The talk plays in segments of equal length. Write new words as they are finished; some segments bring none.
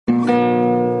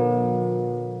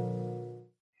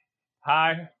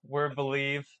Hi, we're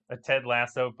Believe, a Ted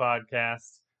Lasso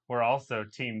podcast. We're also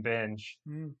Team Binge.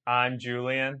 I'm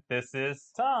Julian. This is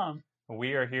Tom.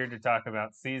 We are here to talk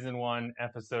about season 1,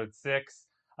 episode 6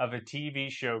 of a TV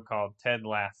show called Ted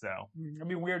Lasso. It'd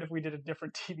be weird if we did a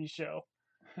different TV show.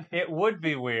 It would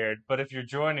be weird, but if you're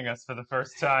joining us for the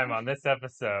first time on this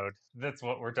episode, that's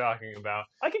what we're talking about.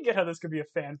 I can get how this could be a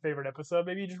fan favorite episode.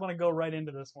 Maybe you just want to go right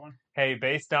into this one. Hey,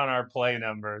 based on our play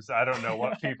numbers, I don't know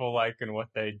what people like and what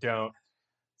they don't.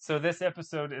 So this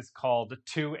episode is called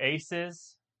Two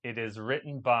Aces. It is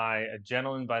written by a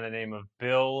gentleman by the name of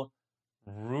Bill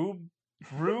Vrubel?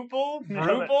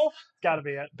 It's gotta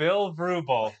be it. Bill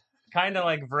Vrubel. Kind of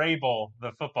like Vrabel,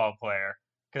 the football player,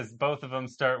 because both of them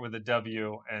start with a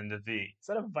W and a V. Is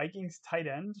that a Vikings tight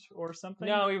end or something?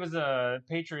 No, he was a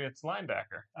Patriots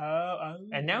linebacker.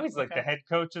 And now he's like the head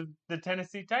coach of the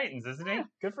Tennessee Titans, isn't he?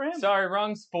 Good for him. Sorry,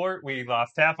 wrong sport. We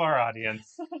lost half our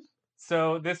audience.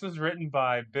 So this was written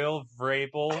by Bill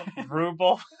Vrubel.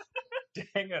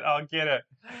 Dang it, I'll get it.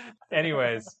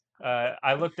 Anyways,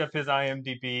 I looked up his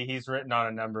IMDb. He's written on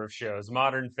a number of shows.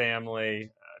 Modern Family,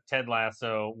 Ted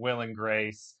Lasso, Will and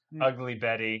Grace, Ugly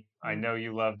Betty. I know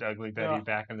you loved Ugly Betty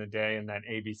back in the day in that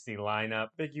ABC lineup.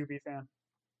 Big UB fan.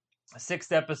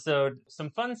 6th episode. Some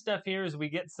fun stuff here is we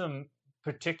get some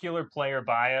particular player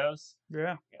bios.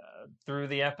 Yeah. Through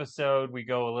the episode, we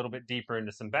go a little bit deeper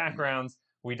into some backgrounds.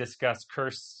 We discuss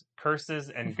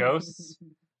curses and ghosts.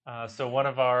 So one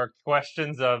of our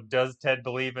questions of does Ted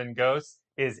believe in ghosts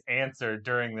is answered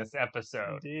during this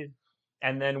episode. Indeed.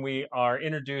 And then we are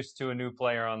introduced to a new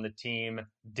player on the team,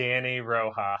 Danny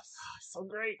Rojas. So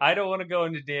great. I don't want to go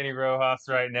into Danny Rojas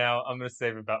right now. I'm going to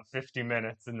save about 50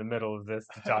 minutes in the middle of this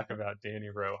to talk about Danny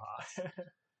Rojas.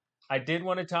 I did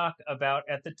want to talk about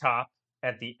at the top,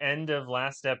 at the end of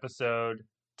last episode,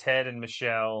 Ted and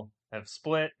Michelle have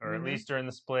split, or at least during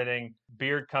the splitting.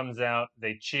 Beard comes out,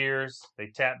 they cheers,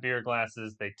 they tap beer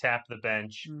glasses, they tap the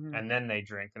bench, and then they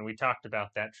drink. And we talked about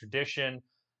that tradition.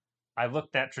 I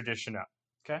looked that tradition up.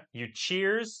 Okay. You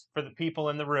cheers for the people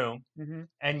in the room,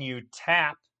 and you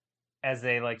tap as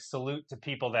a salute to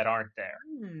people that aren't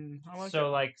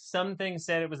there. Some things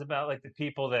said it was about the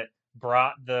people that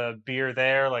brought the beer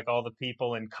there, all the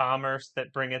people in commerce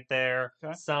that bring it there.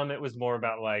 Okay. Some it was more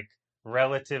about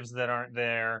relatives that aren't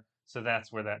there. So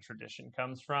that's where that tradition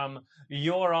comes from.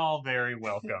 You're all very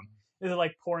welcome. Is it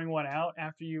like pouring one out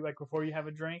after you, before you have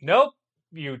a drink? Nope.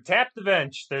 You tap the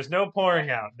bench. There's no pouring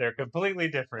out. They're completely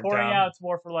different. Pouring out's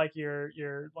more for your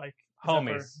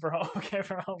homies. For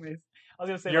homies. I was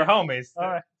gonna say your homies. All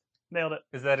right, nailed it.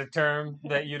 Is that a term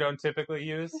that you don't typically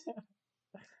use?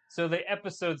 So the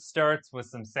episode starts with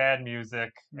some sad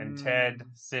music and Ted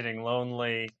sitting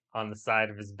lonely on the side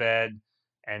of his bed.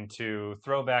 And to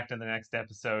throw back to the next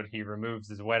episode, he removes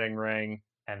his wedding ring,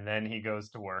 and then he goes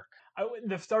to work.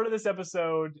 The start of this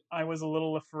episode, I was a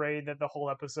little afraid that the whole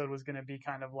episode was going to be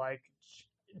kind of like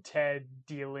Ted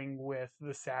dealing with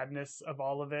the sadness of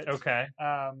all of it. Okay.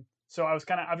 So I was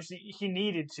kind of, obviously, he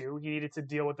needed to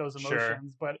deal with those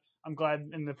emotions, but I'm glad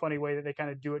in the funny way that they kind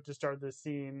of do it to start this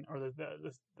scene, or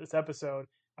this episode.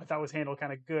 I thought was handled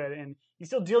kind of good, and he's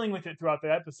still dealing with it throughout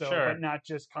the episode, but not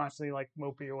just constantly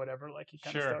mopey or whatever like he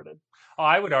kind of started. Oh,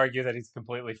 I would argue that he's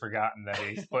completely forgotten that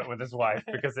he split with his wife,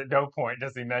 because at no point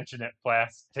does he mention it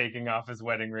past taking off his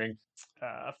wedding ring.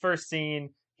 First scene,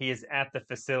 he is at the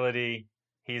facility.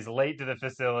 He's late to the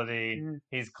facility.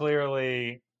 He's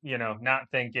clearly, not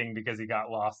thinking because he got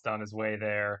lost on his way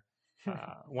there.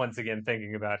 Once again,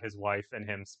 thinking about his wife and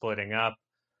him splitting up.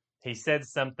 He said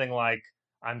something like,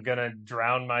 I'm going to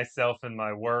drown myself in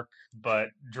my work, but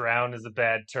drown is a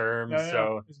bad term.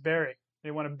 No, it's bury.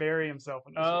 They want to bury himself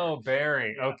in his work.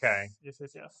 Bury. Yes. Okay. Yes.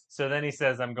 So then he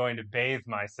says, I'm going to bathe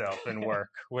myself in work,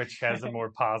 which has a more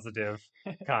positive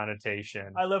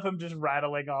connotation. I love him just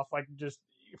rattling off, just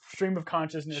stream of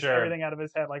consciousness, everything out of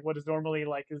his head, what is normally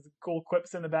his cool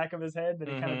quips in the back of his head that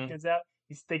he kind of gets out.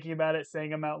 He's thinking about it,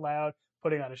 saying them out loud,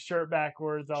 putting on his shirt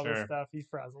backwards, all this stuff. He's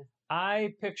frazzled. I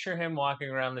picture him walking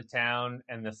around the town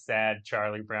and the sad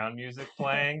Charlie Brown music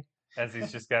playing as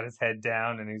he's just got his head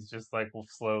down and he's just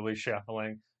slowly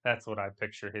shuffling. That's what I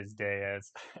picture his day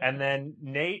as. And then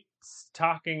Nate's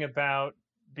talking about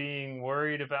being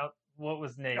worried about, what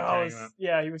was Nate talking about?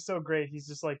 Yeah, he was so great. He's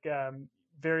just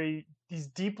he's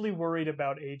deeply worried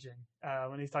about aging.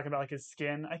 When he's talking about his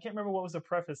skin. I can't remember what was the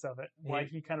preface of it, why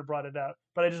he kind of brought it up.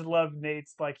 But I just love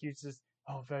Nate's, he's just,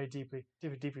 very deeply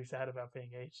sad about being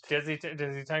aged. Does he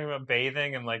talk about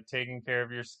bathing and taking care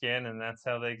of your skin, and that's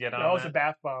how they get on? Oh, it's a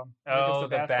bath bomb. Oh, the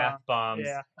bath bombs.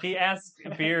 Yeah. He asked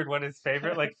Beard what his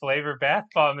favorite flavor bath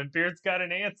bomb, and Beard's got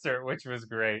an answer, which was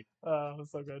great. Oh, it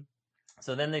was so good.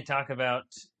 So then they talk about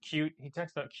cute. He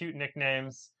talks about cute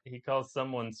nicknames. He calls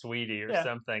someone Sweetie or Yeah.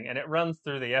 something, and it runs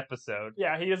through the episode.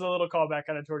 Yeah, he has a little callback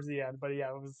kind of towards the end, but yeah,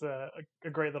 it was a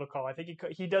great little call. I think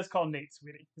he does call Nate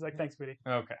Sweetie. He's like, "Thanks, Sweetie."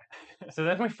 Okay. So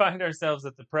then we find ourselves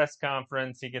at the press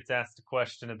conference. He gets asked a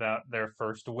question about their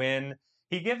first win.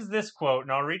 He gives this quote,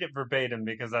 and I'll read it verbatim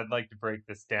because I'd like to break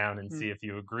this down and see if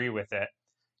you agree with it.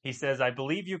 He says, I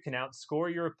believe you can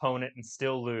outscore your opponent and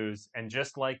still lose, and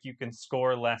just like you can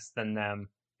score less than them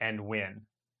and win.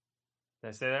 Did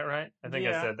I say that right? I think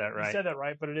I Yeah, said that you right. said that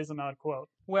right, but it is an odd quote.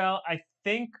 Well, I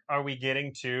think, are we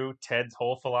getting to Ted's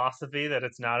whole philosophy that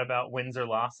it's not about wins or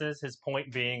losses? His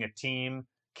point being a team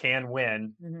can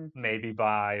win, maybe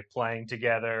by playing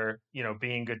together,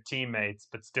 being good teammates,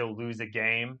 but still lose a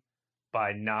game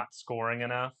by not scoring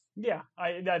enough. Yeah,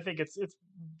 I think it's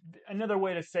another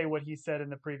way to say what he said in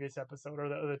the previous episode, or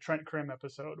the Trent Krim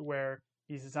episode, where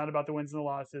it's not about the wins and the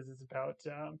losses. It's about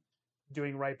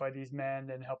doing right by these men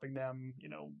and helping them,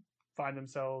 find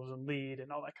themselves and lead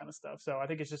and all that kind of stuff. So I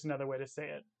think it's just another way to say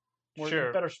it.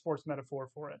 Sure. Better sports metaphor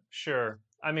for it. Sure.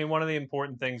 I mean, one of the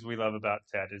important things we love about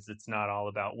Ted is it's not all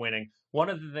about winning. One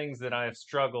of the things that I have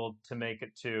struggled to make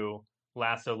it to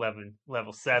Lasso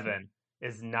level 7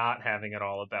 is not having it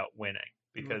all about winning.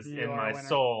 Because in my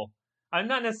soul, I'm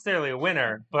not necessarily a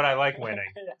winner, but I like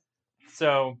winning. Yeah.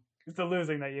 So it's the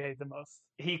losing that you hate the most.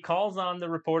 He calls on the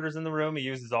reporters in the room. He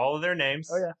uses all of their names.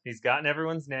 Oh, yeah. He's gotten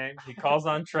everyone's name. He calls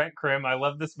on Trent Krim. I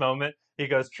love this moment. He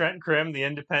goes, Trent Krim, the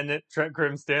independent. Trent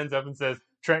Krim stands up and says,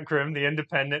 Trent Krim, the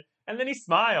independent. And then he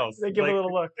smiles. They give a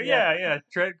little look. Yeah.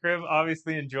 Trent Krim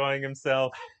obviously enjoying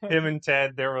himself. Him and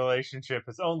Ted, their relationship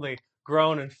has only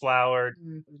grown and flowered,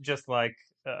 just like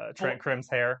Trent Krim's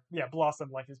hair. Yeah,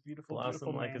 blossomed like his beautiful like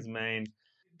mane. his mane.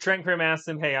 Trent Krim asks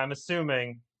him, hey, I'm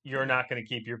assuming you're not going to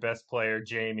keep your best player,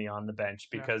 Jamie, on the bench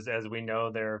because, as we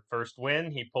know, their first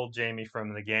win, he pulled Jamie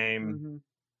from the game.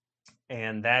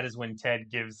 And that is when Ted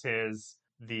gives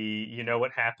you know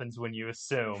what happens when you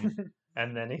assume.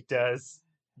 And then he does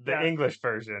the English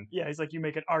version. Yeah, he's like, you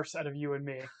make an arse out of you and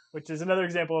me, which is another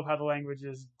example of how the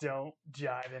languages don't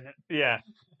jive in it. Yeah.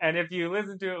 And if you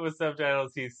listen to it with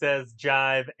subtitles, he says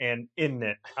jive and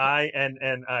innit,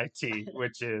 INNIT,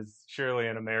 which is surely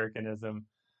an Americanism.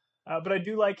 But I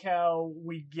do like how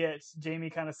we get Jamie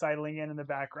kind of sidling in the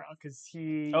background because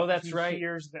he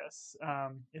hears this.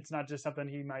 It's not just something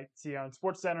he might see on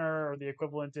SportsCenter or the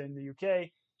equivalent in the UK.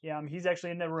 Yeah, he's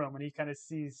actually in the room and he kind of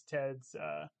sees Ted's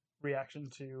reaction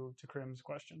to Krim's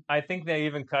question. I think they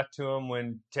even cut to him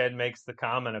when Ted makes the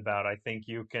comment about, I think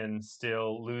you can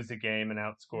still lose a game and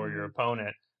outscore your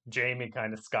opponent. Jamie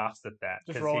kind of scoffs at that.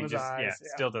 Just rolling his eyes. Yeah,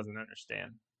 still doesn't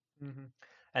understand.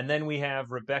 And then we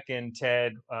have Rebecca and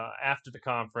Ted after the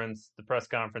press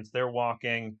conference. They're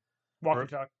walking. Walk and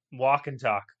talk. Walk and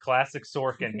talk. Classic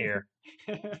Sorkin here.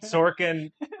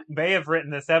 Sorkin may have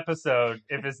written this episode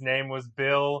if his name was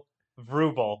Bill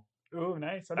Vrubel. Ooh,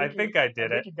 nice. I think I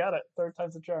did it. I think you got it. Third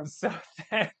time's a charm. So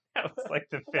that was like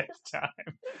the 5th time.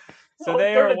 So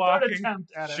they are walking. Third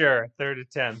attempt at it. Sure, third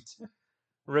attempt.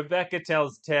 Rebecca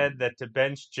tells Ted that to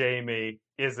bench Jamie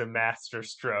is a master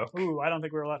stroke. Ooh, I don't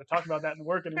think we're allowed to talk about that in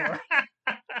work anymore.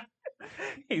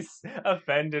 He's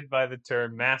offended by the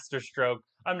term master stroke.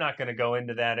 I'm not going to go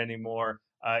into that anymore.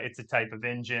 It's a type of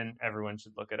engine. Everyone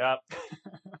should look it up.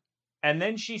 And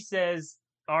then she says,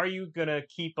 are you going to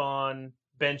keep on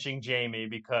benching Jamie?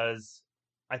 Because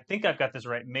I think I've got this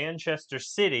right. Manchester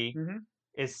City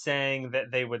is saying that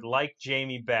they would like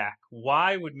Jamie back.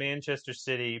 Why would Manchester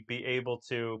City be able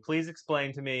to, please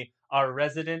explain to me, our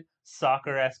resident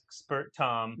soccer expert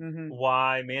Tom,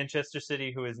 why Manchester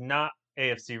City, who is not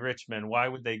AFC Richmond, why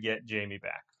would they get Jamie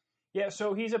back? Yeah,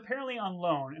 so he's apparently on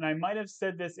loan, and I might have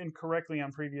said this incorrectly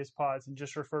on previous pods and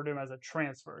just referred to him as a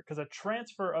transfer, because a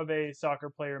transfer of a soccer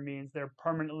player means they're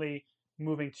permanently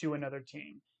moving to another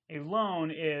team. A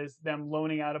loan is them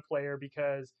loaning out a player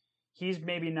because he's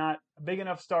maybe not a big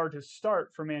enough star to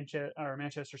start for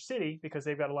Manchester City because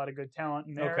they've got a lot of good talent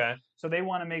in there. Okay. So they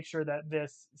want to make sure that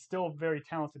this still very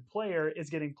talented player is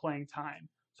getting playing time.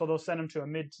 So they'll send him to a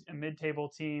mid-table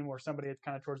team or somebody that's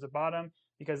kind of towards the bottom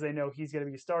because they know he's going to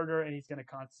be a starter and he's going to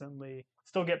constantly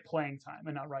still get playing time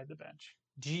and not ride the bench.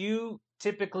 Do you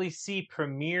typically see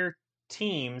premier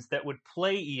teams that would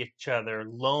play each other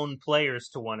loan players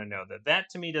to one another? That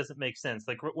to me doesn't make sense.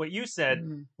 Like what you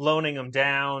said, loaning them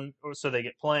down or so they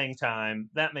get playing time,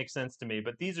 that makes sense to me.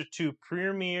 But these are two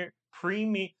preemie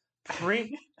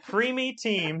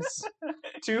teams,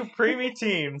 two preemie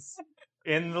teams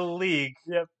in the league.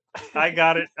 Yep. I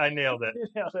got it. I nailed it. You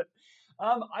nailed it.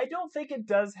 I don't think it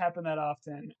does happen that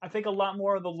often. I think a lot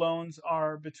more of the loans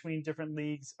are between different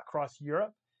leagues across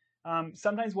Europe.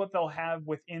 Sometimes what they'll have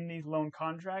within these loan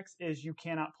contracts is you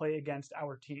cannot play against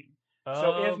our team.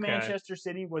 So if Okay. Manchester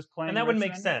City was And playing that would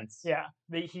make Richmond, sense. yeah,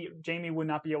 Jamie would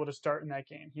not be able to start in that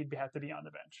game. He'd have to be on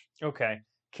the bench. Okay.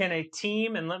 Can a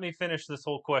team, and let me finish this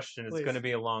whole question, it's going Please. to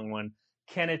be a long one.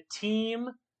 Can a team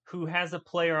who has a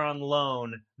player on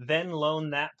loan then loan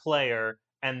that player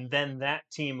and then that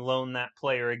team loan that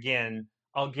player again?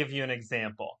 I'll give you an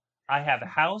example. I have a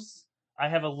house, I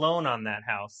have a loan on that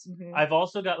house. Mm-hmm. I've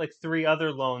also got like 3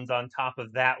 other loans on top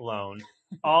of that loan,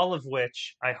 all of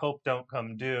which I hope don't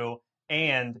come due.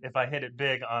 And if I hit it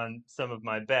big on some of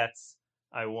my bets,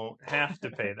 I won't have to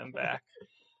pay them back.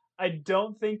 I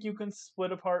don't think you can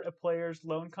split apart a player's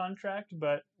loan contract,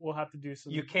 but we'll have to do You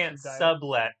some can't diving.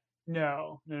 sublet.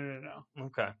 No.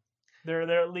 Okay.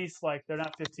 They're at least like they're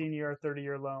not 15-year or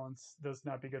 30-year loans. Those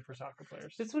not be good for soccer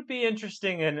players. This would be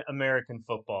interesting in American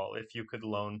football if you could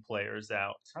loan players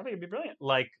out. I think it'd be brilliant.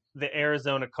 Like the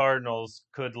Arizona Cardinals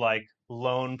could like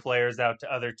loan players out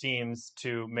to other teams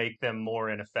to make them more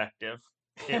ineffective.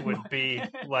 It would be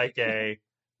like a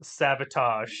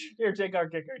sabotage. Here, take our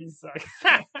kicker. He sucks.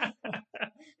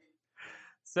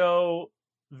 So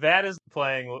that is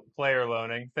player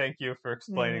loaning. Thank you for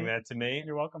explaining that to me.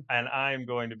 You're welcome. And I'm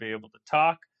going to be able to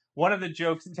talk. One of the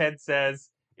jokes Ted says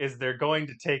is they're going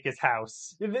to take his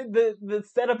house. The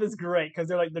setup is great because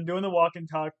they're doing the walk and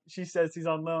talk. She says he's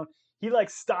on loan. He like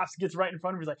stops, gets right in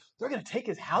front of her. He's like, "They're gonna take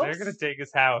his house." They're going to take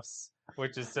his house,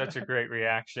 which is such a great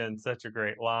reaction, such a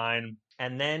great line.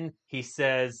 And then he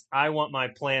says, "I want my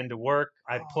plan to work.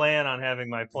 I plan on having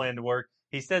my plan to work."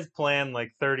 He says plan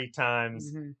like 30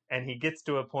 times, and he gets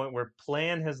to a point where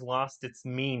plan has lost its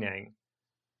meaning.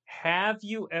 Have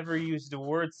you ever used a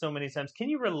word so many times? Can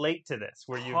you relate to this?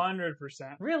 Where you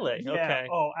 100%. Really? Yeah. Okay.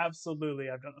 Oh, absolutely.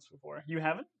 I've done this before. You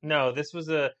haven't? No, this was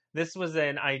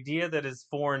an idea that is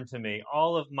foreign to me.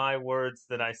 All of my words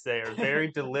that I say are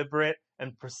very deliberate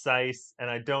and precise, and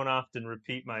I don't often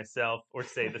repeat myself or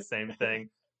say the same thing.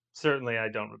 Certainly, I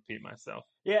don't repeat myself.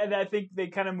 Yeah, and I think they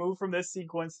kind of move from this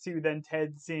sequence to then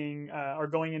Ted seeing or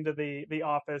going into the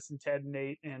office and Ted,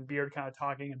 Nate, and Beard kind of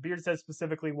talking. And Beard says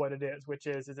specifically what it is, which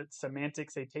is it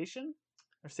semantic satiation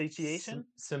or satiation?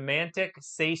 Semantic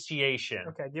satiation.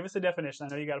 Okay, give us a definition.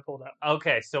 I know you got to pull it up.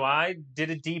 Okay, so I did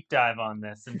a deep dive on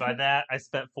this, and by that I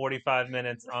spent 45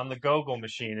 minutes on the Google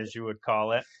machine, as you would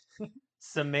call it.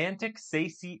 Semantic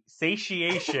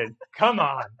satiation. Come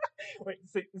on. Wait,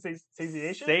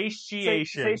 satiation?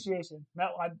 Satiation. Satiation. No,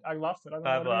 I lost it.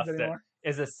 I don't know what it means anymore.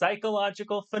 Is a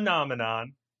psychological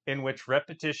phenomenon in which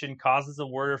repetition causes a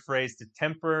word or phrase to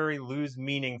temporarily lose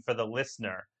meaning for the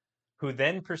listener, who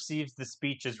then perceives the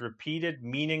speech as repeated,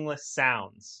 meaningless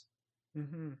sounds.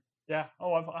 Mm-hmm. Yeah.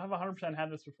 Oh, I've 100%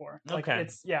 had this before. Like, okay.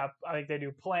 I think they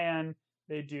do plan.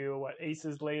 They do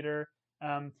aces later.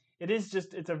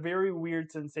 It's a very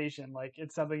weird sensation. Like,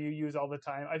 it's something you use all the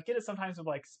time. I get it sometimes with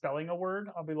like spelling a word.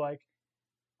 I'll be like,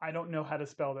 I don't know how to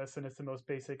spell this, and it's the most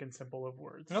basic and simple of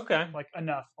words. Okay. Like,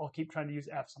 enough. I'll keep trying to use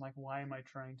F's. I'm like, why am I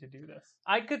trying to do this?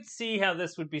 I could see how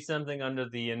this would be something under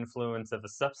the influence of a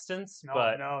substance, No,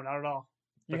 but no, not at all.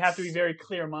 You have to be very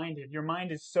clear-minded. Your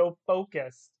mind is so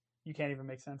focused, you can't even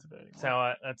make sense of it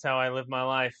anymore. That's how I live my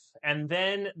life. And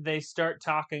then they start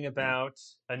talking about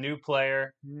a new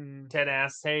player. Ted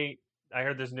asks, "Hey, I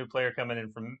heard there's a new player coming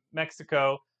in from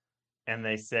Mexico." And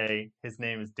they say his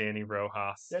name is Danny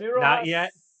Rojas. Danny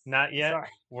Rojas. Not yet. Sorry.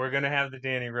 We're going to have the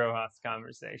Danny Rojas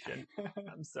conversation.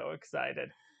 I'm so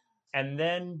excited. And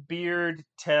then Beard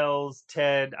tells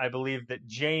Ted, I believe, that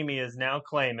Jamie is now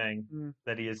claiming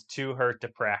that he is too hurt to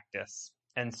practice.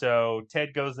 And so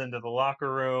Ted goes into the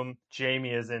locker room.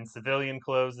 Jamie is in civilian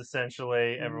clothes,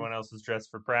 essentially. Everyone else is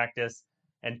dressed for practice.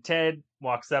 And Ted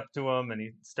walks up to him and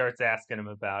he starts asking him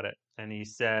about it. And he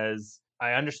says,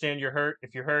 "I understand you're hurt.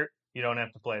 If you're hurt, you don't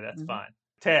have to play. That's fine."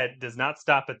 Ted does not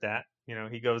stop at that.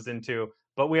 He goes into,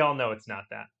 but we all know it's not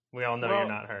that. We all know you're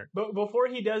not hurt. But before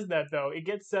he does that, though, it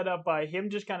gets set up by him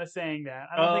just kind of saying that.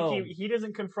 I don't think he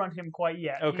doesn't confront him quite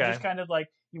yet. Okay. He just kind of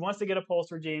he wants to get a pulse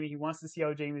for Jamie. He wants to see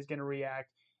how Jamie's going to react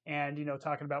and,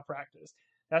 talking about practice.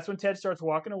 That's when Ted starts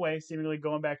walking away, seemingly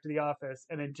going back to the office,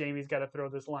 and then Jamie's got to throw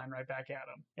this line right back at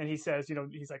him. And he says,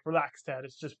 he's like, "Relax, Ted.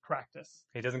 It's just practice."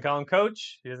 He doesn't call him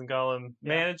coach. He doesn't call him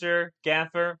manager,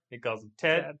 gaffer. He calls him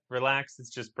Ted. Relax. It's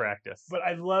just practice. But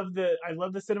I love the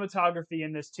cinematography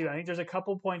in this too. I think there's a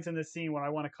couple points in this scene where I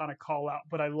want to kind of call out.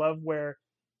 But I love where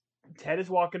Ted is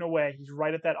walking away. He's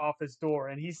right at that office door,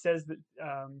 and he says that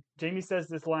Jamie says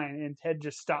this line, and Ted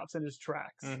just stops in his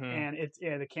tracks. And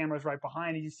the camera's right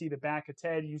behind. You see the back of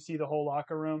Ted. You see the whole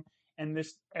locker room, and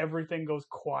everything goes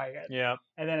quiet. Yeah.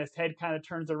 And then as Ted kind of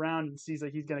turns around and sees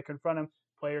he's going to confront him,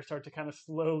 players start to kind of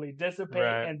slowly dissipate,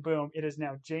 Right. and boom, it is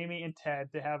now Jamie and Ted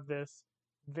to have this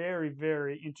very,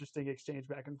 very interesting exchange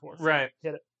back and forth. So, Right.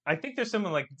 hit it. I think there's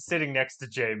someone like sitting next to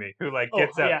Jamie who like Oh,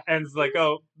 gets up yeah. and is like,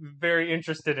 oh, very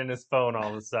interested in his phone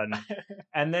all of a sudden.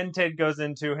 And then Ted goes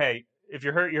into, hey, if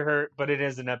you're hurt, you're hurt, but it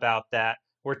isn't about that.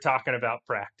 We're talking about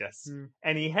practice. Mm.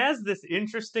 And he has this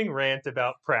interesting rant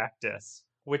about practice,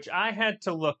 which I had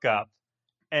to look up.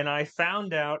 And I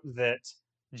found out that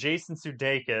Jason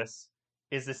Sudeikis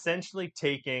is essentially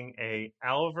taking a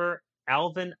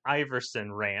Alvin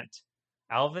Iverson rant.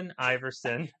 Alvin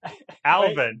Iverson.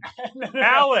 Alvin. No.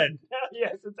 Alan.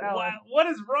 Yes, it's Alan. What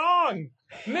is wrong?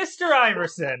 Mr.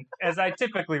 Iverson, as I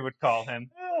typically would call him.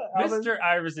 Alvin. Mr.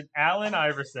 Iverson, Allen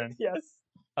Iverson. Yes.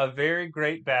 A very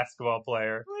great basketball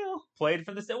player. Well, played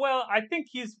for the... Well, I think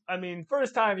for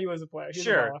his time, he was a player.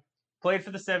 Sure. Played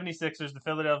for the 76ers, the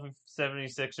Philadelphia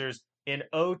 76ers. In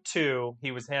 2002,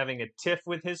 he was having a tiff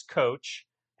with his coach,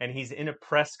 and he's in a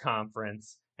press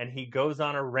conference, and he goes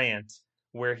on a rant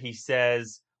where he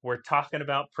says, we're talking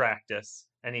about practice,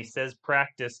 and he says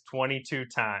practice 22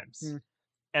 times. Hmm.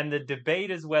 And the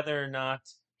debate is whether or not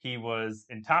he was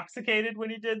intoxicated when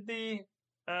he did the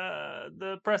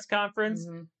press conference.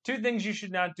 Mm-hmm. 2 things you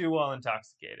should not do while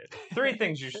intoxicated. 3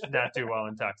 things you should not do while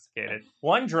intoxicated.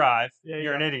 1, drive.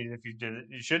 You're an idiot if you do it.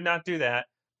 You should not do that.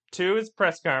 2 is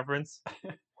press conference.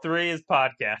 3 is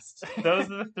podcast. Those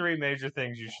are the 3 major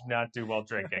things you should not do while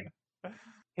drinking.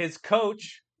 His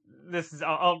coach,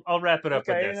 I'll wrap it up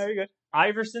with this. No, you're good.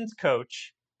 Iverson's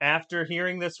coach, after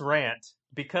hearing this rant,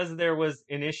 because there was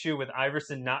an issue with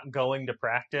Iverson not going to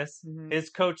practice, his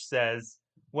coach says,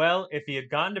 well, if he had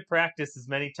gone to practice as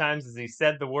many times as he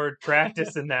said the word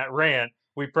practice in that rant,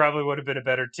 we probably would have been a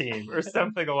better team, or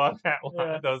something along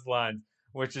those lines,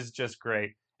 which is just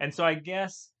great. And so I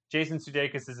guess Jason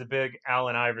Sudeikis is a big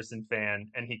Allen Iverson fan,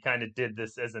 and he kind of did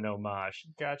this as an homage.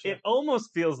 Gotcha. It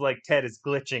almost feels like Ted is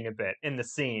glitching a bit in the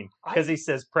scene because he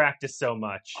says practice so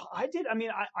much. I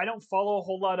I don't follow a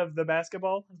whole lot of the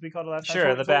basketball, as we call it last time.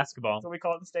 Sure, the basketball. That's what we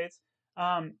call it in the States.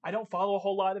 I don't follow a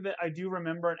whole lot of it. I do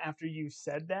remember it after you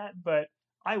said that, but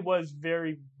I was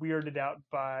very weirded out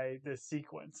by this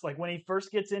sequence. Like when he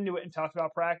first gets into it and talks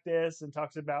about practice and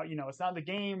talks about, it's not the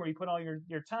game where you put all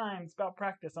your time, it's about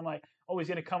practice. I'm like, oh, he's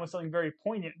going to come with something very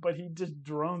poignant, but he just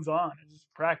drones on. It's just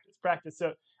practice.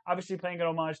 So obviously paying an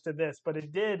homage to this, but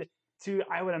it did to,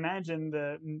 I would imagine,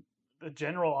 the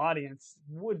general audience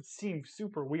would seem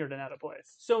super weird and out of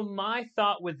place. So my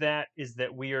thought with that is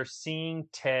that we are seeing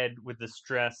Ted with the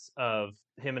stress of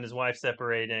him and his wife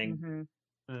separating,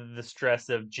 the stress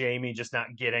of Jamie just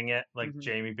not getting it, like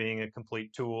Jamie being a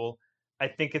complete tool. I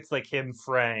think it's like him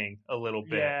fraying a little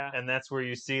bit. Yeah. And that's where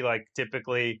you see like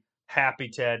typically happy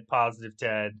Ted, positive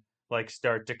Ted, like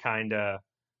start to kind of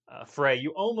fray.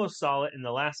 You almost saw it in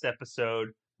the last episode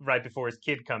right before his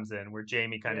kid comes in, where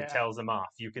Jamie kind of tells him off.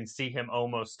 You can see him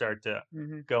almost start to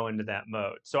go into that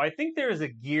mode. So I think there is a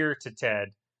gear to Ted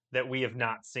that we have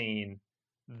not seen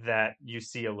that you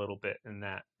see a little bit in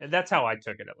that. And that's how I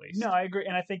took it, at least. No, I agree.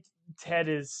 And I think Ted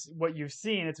is what you've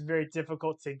seen. It's very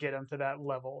difficult to get him to that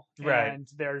level. Right. And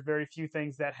there are very few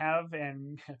things that have.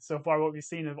 And so far, what we've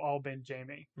seen have all been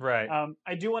Jamie. Right.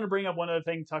 I do want to bring up one other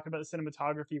thing, talking about the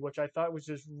cinematography, which I thought was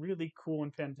just really cool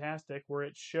and fantastic, where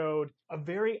it showed a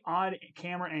very odd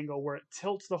camera angle where it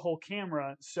tilts the whole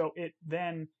camera. So it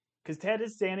then, because Ted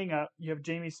is standing up, you have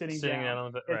Jamie sitting down.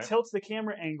 On the, It tilts the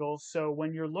camera angle. So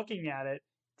when you're looking at it,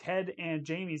 Ted and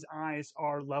Jamie's eyes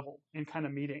are level and kind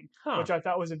of meeting, which I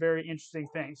thought was a very interesting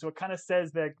thing. So it kind of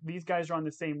says that these guys are on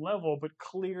the same level, but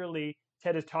clearly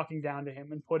Ted is talking down to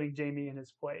him and putting Jamie in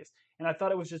his place. And I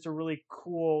thought it was just a really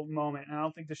cool moment. And I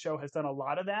don't think the show has done a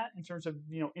lot of that in terms of,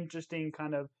 interesting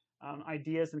kind of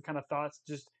ideas and kind of thoughts,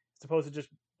 just as opposed to just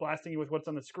blasting you with what's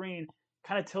on the screen,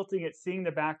 kind of tilting it, seeing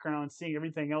the background, seeing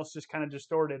everything else just kind of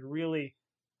distorted, really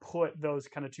put those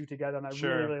kind of two together. And I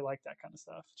really, really like that kind of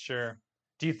stuff. Sure.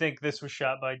 Do you think this was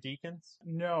shot by Deakins?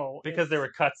 No. Because there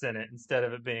were cuts in it instead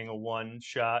of it being a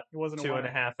one-shot,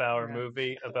 2.5-hour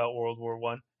movie about World War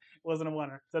I. It wasn't a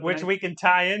winner. Which we can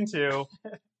tie into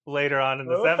later on in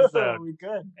this episode. We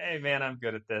could. Hey, man, I'm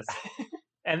good at this.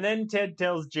 And then Ted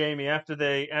tells Jamie, after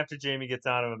Jamie gets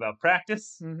on him about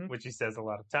practice, which he says a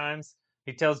lot of times,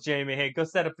 he tells Jamie, hey, go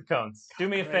set up the cones. Do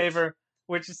me a favor,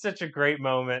 which is such a great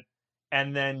moment.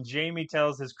 And then Jamie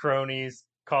tells his cronies,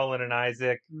 Colin and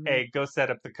Isaac, hey, go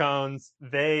set up the cones.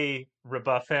 They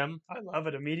rebuff him. I love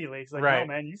it immediately. He's like, no,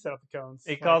 man, you set up the cones.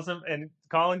 He calls him, and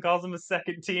Colin calls him a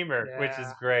second teamer, which is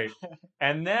great.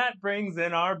 And that brings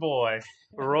in our boy,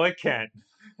 Roy Kent,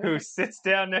 who sits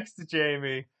down next to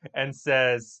Jamie and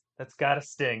says, that's gotta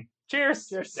sting. Cheers.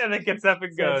 Cheers. And then gets up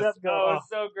and goes. Up, go. Oh, it's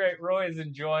so great. Roy is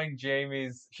enjoying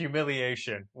Jamie's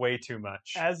humiliation way too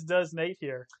much. As does Nate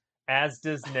here. As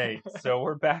does Nate. So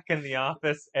we're back in the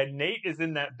office, and Nate is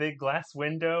in that big glass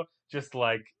window, just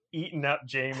like eating up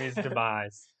Jamie's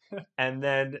demise. And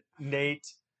then Nate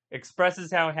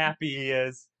expresses how happy he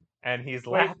is, and he's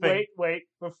laughing. Wait.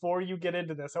 Before you get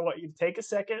into this, I want you to take a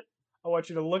second. I want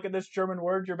you to look at this German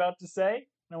word you're about to say,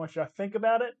 and I want you to think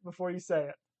about it before you say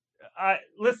it.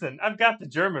 Listen, I've got the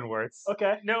German words.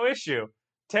 Okay. No issue.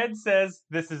 Ted says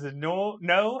this is a no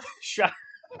shot.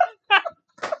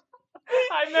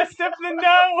 I messed up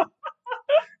the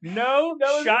no. No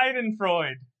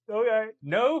Schadenfreude. Okay.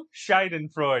 No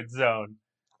Schadenfreude zone.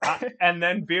 And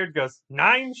then Beard goes,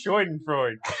 Nein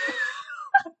Schadenfreude.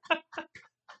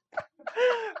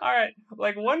 All right,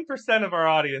 like 1% of our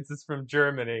audience is from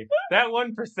Germany. That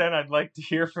 1% I'd like to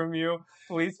hear from you.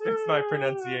 Please fix my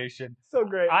pronunciation. So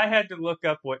great. I had to look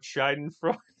up what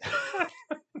Schadenfreude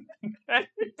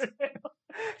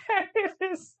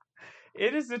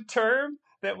it is a term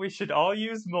that we should all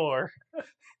use more.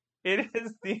 It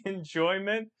is the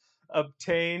enjoyment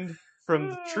obtained from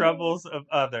the troubles of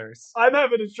others. I'm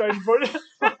having a Schadenfreude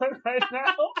right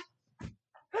now.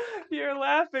 You're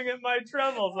laughing at my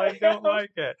troubles. I don't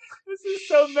like it. This is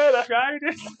so meta.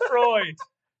 Schadenfreude.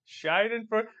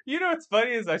 Schadenfreude. You know what's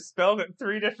funny is I spelled it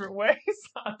 3 different ways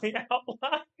on the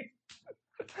outline.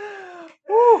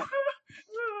 Woo.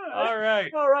 All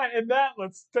right. And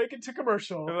let's take it to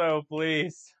commercial. Oh,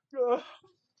 please. Oh,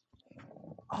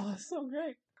 that's so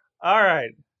great. All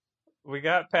right. We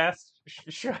got past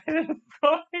Schadenfreude.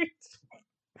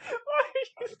 Why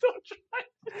are you still trying?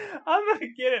 I'm going to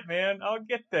get it, man. I'll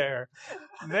get there.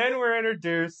 Then we're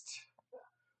introduced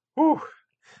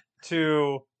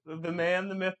to the man,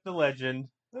 the myth, the legend,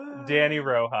 Danny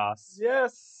Rojas.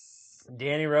 Yes.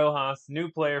 Danny Rojas,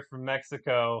 new player from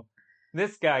Mexico.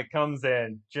 This guy comes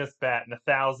in just batting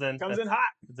 1,000. Comes in hot.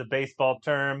 It's a baseball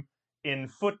term. In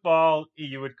football,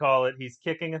 you would call it he's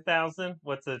kicking 1,000.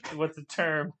 What's a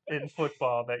term in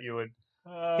football that you would?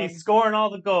 He's scoring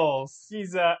all the goals.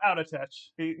 He's out of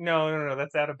touch. No,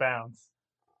 that's out of bounds.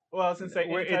 Well, I was gonna say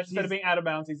instead of being out of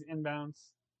bounds, he's inbounds.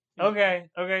 Okay,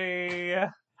 yeah.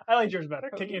 I like yours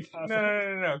better. Kicking 1,000.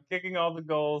 No. Kicking all the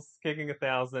goals, kicking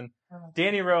 1,000.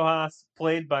 Danny Rojas,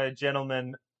 played by a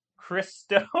gentleman,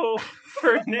 Cristo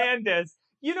Fernandez.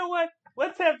 You know what?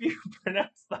 Let's have you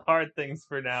pronounce the hard things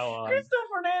for now on. Cristo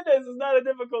Fernandez is not a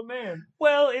difficult name.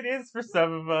 Well, it is for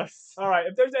some of us. All right.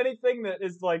 If there's anything that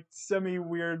is like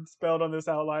semi-weird spelled on this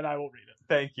outline, I will read it.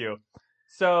 Thank you.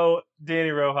 So, Danny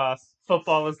Rojas,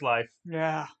 football is life.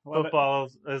 Yeah. Football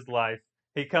is life.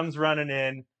 He comes running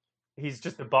in. He's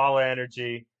just a ball of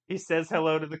energy. He says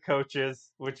hello to the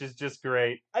coaches, which is just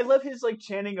great. I love his like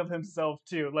chanting of himself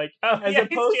too. Like he's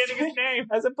chanting his name.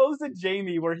 As opposed to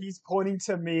Jamie, where he's pointing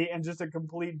to me and just a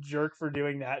complete jerk for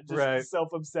doing that. Just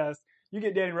self-obsessed. You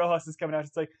get Danny Rojas is coming out.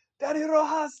 It's like, Danny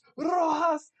Rojas,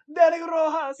 Danny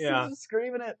Rojas. Yeah. He's just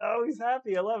screaming it. Oh, he's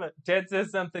happy. I love it. Ted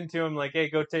says something to him like, hey,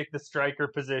 go take the striker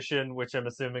position, which I'm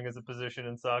assuming is a position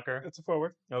in soccer. It's a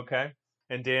forward. Okay.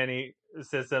 And Danny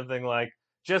says something like,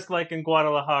 just like in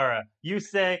Guadalajara, you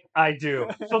say, I do.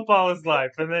 Football is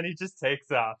life. And then he just takes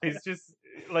off. He's just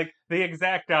like the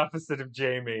exact opposite of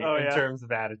Jamie in terms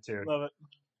of attitude. Love it.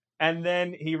 And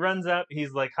then he runs up.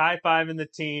 He's like high-fiving the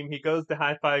team. He goes to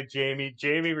high-five Jamie.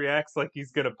 Jamie reacts like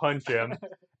he's going to punch him.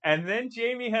 And then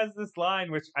Jamie has this line,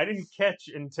 which I didn't catch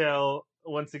until,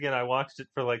 once again, I watched it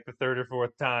for like the 3rd or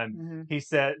 4th time.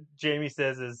 Mm-hmm. Jamie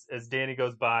says as Danny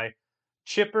goes by,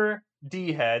 Chipper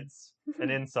D-heads, an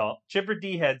insult. Chipper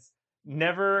D-heads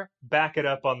never back it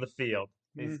up on the field.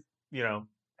 These,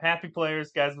 happy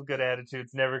players, guys with good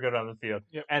attitudes, never good on the field.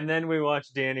 Yep. And then we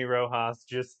watch Danny Rojas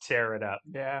just tear it up.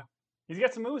 Yeah. He's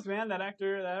got some moves, man. That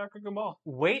actor can ball.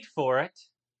 Wait for it.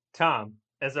 Tom,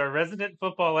 as our resident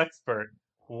football expert,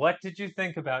 what did you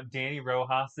think about Danny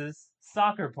Rojas's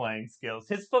soccer playing skills,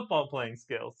 his football playing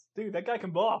skills? Dude, that guy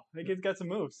can ball. That kid's got some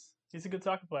moves. He's a good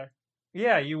soccer player.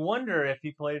 Yeah, you wonder if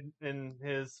he played in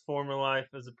his former life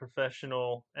as a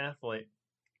professional athlete.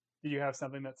 Did you have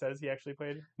something that says he actually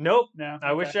played? Nope. No.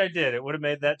 I wish I did. It would have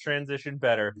made that transition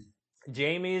better.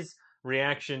 Jamie's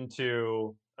reaction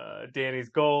to Danny's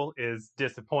goal is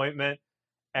disappointment.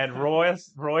 And Roy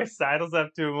sidles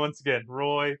up to him once again.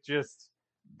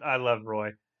 I love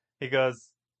Roy. He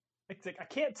goes, I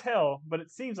can't tell, but it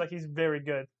seems like he's very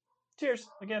good. Cheers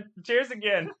again. Cheers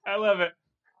again. I love it.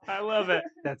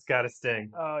 That's got to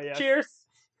sting. Oh, yeah. Cheers.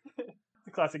 It's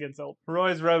a classic insult.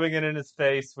 Roy's rubbing it in his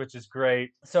face, which is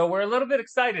great. So we're a little bit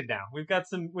excited now. We've got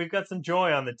some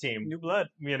joy on the team. New blood.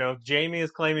 Jamie is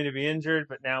claiming to be injured,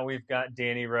 but now we've got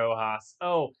Danny Rojas.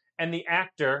 Oh, And the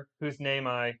actor whose name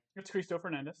It's Cristo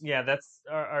Fernandez. yeah, that's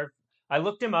our I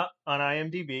looked him up on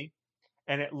IMDb,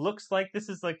 and it looks like this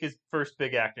is like his first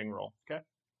big acting role. Okay.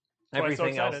 That's why I'm so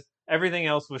excited. Everything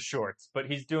else was shorts, but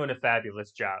he's doing a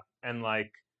fabulous job. And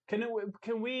like, can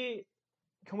we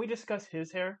discuss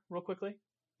his hair real quickly?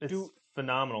 It's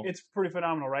phenomenal. It's pretty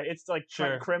phenomenal, right? It's like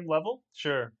Trent Krim level.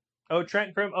 Sure. Oh,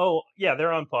 Trent Krim. Oh, yeah,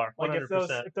 they're on par. 100%.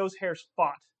 Like if those hairs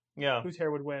fought, yeah, whose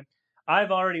hair would win?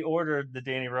 I've already ordered the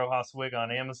Danny Rojas wig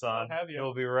on Amazon. Oh, have you? It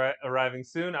will be arriving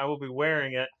soon. I will be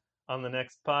wearing it on the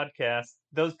next podcast.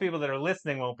 Those people that are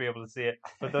listening won't be able to see it,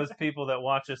 but those people that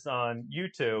watch us on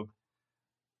YouTube,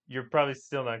 you're probably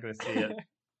still not going to see it.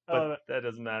 But that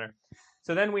doesn't matter.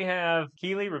 So then we have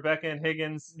Keeley, Rebecca, and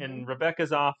Higgins in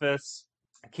Rebecca's office.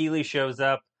 Keeley shows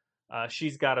up.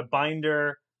 She's got a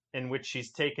binder in which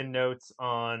she's taken notes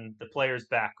on the players'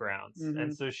 backgrounds.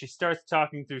 And so she starts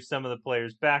talking through some of the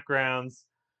players' backgrounds.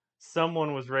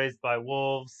 Someone was raised by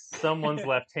wolves. Someone's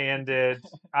left-handed.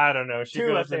 I don't know.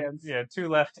 Two left hands. Yeah, 2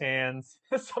 left hands.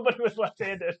 Somebody was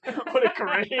left-handed. What a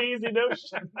crazy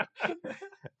notion.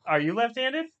 Are you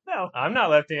left-handed? No. I'm not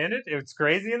left-handed. It's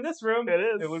crazy in this room. It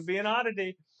is. It would be an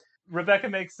oddity. Rebecca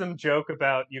makes some joke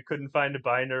about you couldn't find a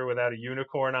binder without a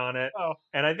unicorn on it. Oh.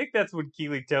 And I think that's when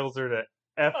Keeley tells her to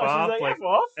F off. She's like F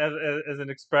off? As an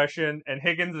expression. And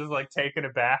Higgins is like taken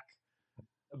aback.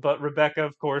 But Rebecca,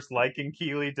 of course, liking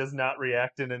Keeley, does not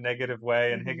react in a negative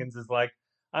way. And Higgins is like,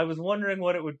 I was wondering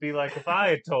what it would be like if I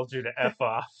had told you to F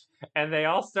off. And they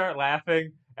all start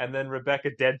laughing. And then Rebecca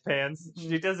deadpans.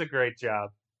 She does a great job.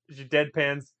 She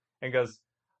deadpans and goes,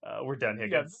 we're done,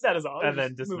 Higgins. Yeah, that is all. And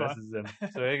then dismisses him.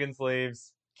 So Higgins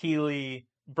leaves. Keeley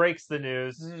breaks the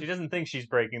news. She doesn't think she's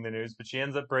breaking the news, but she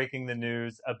ends up breaking the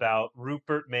news about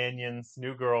Rupert Mannion's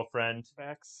new girlfriend,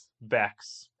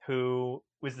 Bex, who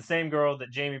was the same girl that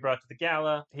Jamie brought to the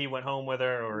gala. He went home with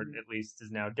her, or at least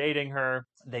is now dating her.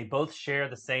 They both share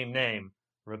the same name,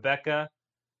 Rebecca,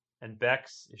 and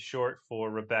Bex is short for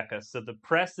Rebecca. So the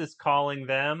press is calling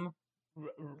them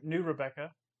New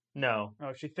Rebecca. No.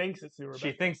 Oh, she thinks it's new Rebecca.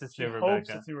 She thinks it's new Rebecca. Hopes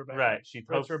it's new Rebecca. Right. She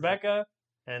hopes it's Rebecca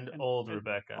and old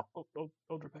Rebecca.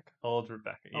 Old Rebecca. Old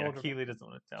Rebecca. Yeah, old Keeley doesn't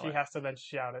want to tell She has to then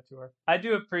shout it to her. I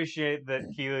do appreciate that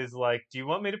Keeley's like, do you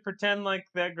want me to pretend like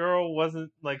that girl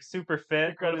wasn't like super fit?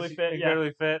 Incredibly fit.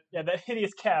 Incredibly fit. Yeah, that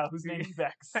hideous cow whose name is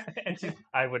Bex. And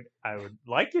I would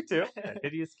like you to. That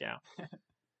hideous cow.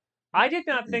 I did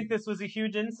not think this was a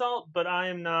huge insult, but I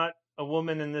am not a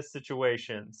woman in this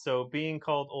situation. So being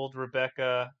called old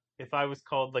Rebecca, if I was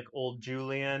called like old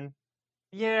Julian,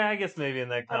 yeah, I guess maybe in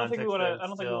that context. I don't think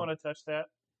we want to touch that.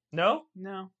 No?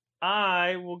 No.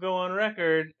 I will go on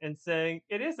record and saying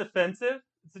it is offensive.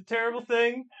 It's a terrible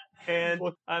thing, and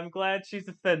I'm glad she's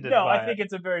offended. No, I think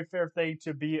it's a very fair thing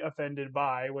to be offended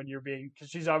by when you're because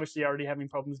she's obviously already having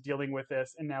problems dealing with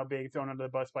this, and now being thrown under the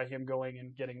bus by him going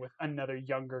and getting with another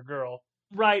younger girl.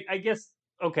 Right. I guess.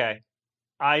 Okay.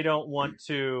 I don't want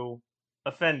to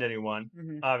offend anyone.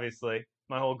 Obviously,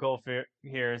 my whole goal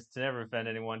here is to never offend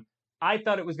anyone. I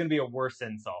thought it was going to be a worse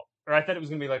insult, or I thought it was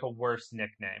going to be like a worse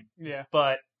nickname. Yeah.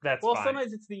 But that's fine.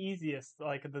 Sometimes it's the easiest,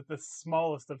 like the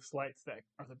smallest of slights that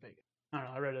are the biggest. I don't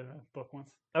know. I read it in a book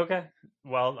once. Okay.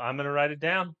 Well, I'm going to write it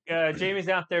down. Jamie's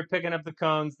out there picking up the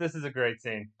cones. This is a great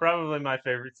scene. Probably my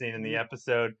favorite scene in the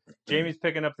episode. Jamie's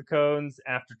picking up the cones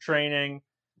after training.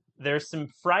 There's some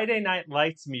Friday Night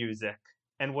Lights music.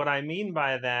 And what I mean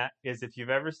by that is if you've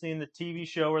ever seen the TV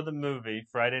show or the movie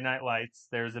Friday Night Lights,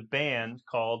 there's a band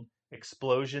called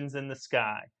Explosions in the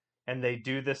Sky. And they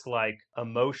do this like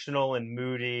emotional and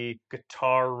moody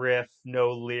guitar riff,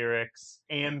 no lyrics,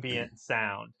 ambient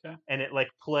sound. Okay. And it like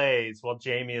plays while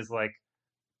Jamie is like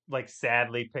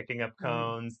sadly picking up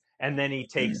cones. And then he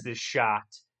takes this shot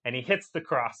and he hits the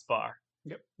crossbar.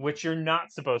 Yep. Which you're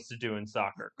not supposed to do in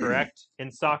soccer, correct?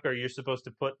 In soccer, you're supposed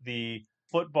to put the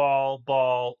football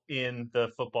ball in the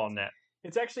football net.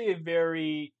 It's actually a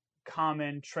very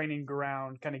common training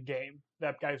ground kind of game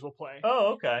that guys will play.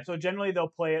 Oh, okay. So generally they'll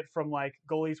play it from like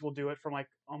goalies will do it from like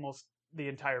almost the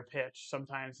entire pitch.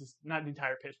 Sometimes it's not the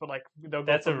entire pitch, but like they'll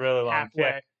go That's a really long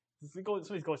kick. Some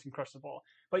of these goalies can crush the ball,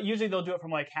 but usually they'll do it from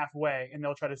like halfway, and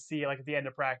they'll try to see like at the end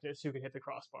of practice who can hit the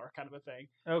crossbar, kind of a thing.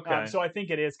 Okay. So I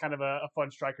think it is kind of a fun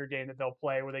striker game that they'll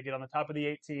play where they get on the top of the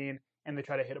 18 and they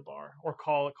try to hit a bar or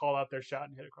call out their shot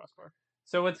and hit a crossbar.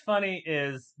 So what's funny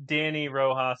is Danny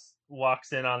Rojas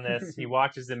walks in on this. He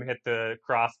watches him hit the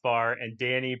crossbar, and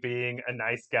Danny, being a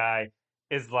nice guy,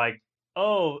 is like,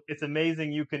 oh, it's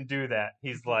amazing you can do that.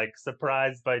 He's like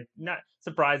not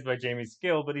surprised by Jamie's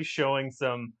skill, but he's showing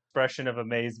some expression of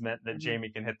amazement that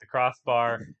Jamie can hit the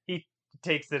crossbar. He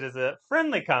takes it as a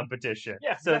friendly competition.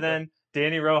 Yeah, so exactly. Then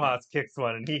Danny Rojas kicks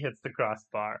one and he hits the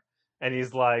crossbar. And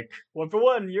he's like, 1 for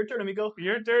 1, your turn, amigo.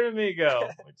 your turn, amigo,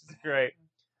 which is great.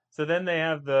 So then they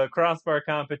have the crossbar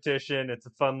competition. It's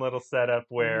a fun little setup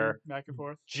where back and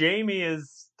forth. Jamie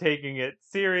is taking it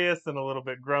serious and a little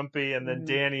bit grumpy, and then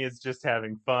Danny is just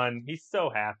having fun. He's so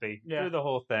happy through the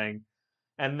whole thing.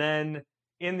 And then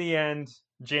in the end,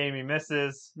 Jamie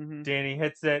misses. Danny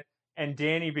hits it, and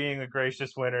Danny, being a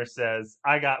gracious winner, says,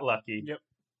 I got lucky. Yep.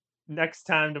 Next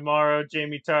time tomorrow,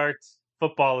 Jamie Tart,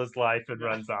 football is life, and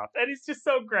runs off. And he's just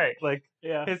so great. Like,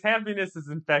 his happiness is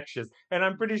infectious. And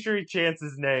I'm pretty sure he chants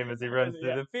his name as he runs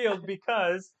through the field,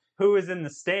 because who is in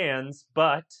the stands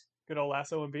but good old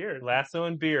Lasso and Beard. Lasso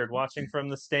and Beard watching from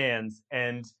the stands.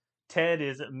 And Ted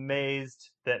is amazed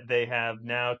that they have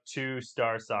now 2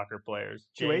 star soccer players.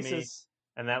 Two aces.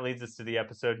 And that leads us to the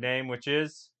episode name, which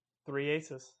is 3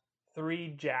 aces.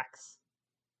 3 jacks.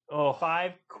 Oh,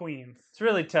 5 queens. It's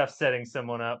really tough setting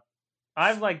someone up.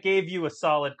 I've gave you a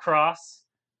solid cross,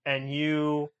 and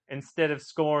you, instead of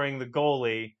scoring the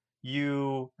goalie,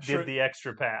 you did the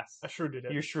extra pass. I shrewded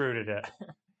it. You shrewded it.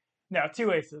 Now,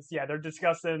 2 aces. Yeah, they're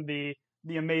discussing the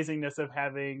amazingness of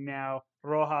having now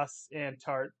Rojas and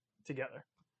Tart together.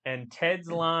 And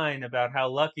Ted's line about how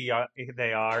lucky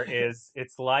they are is,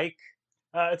 it's like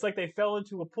they fell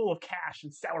into a pool of cash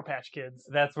and Sour Patch Kids.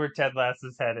 That's where Ted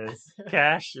Lasso's head is.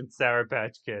 Cash and Sour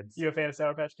Patch Kids. You a fan of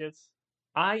Sour Patch Kids?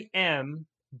 I am,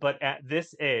 but at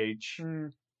this age,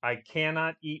 I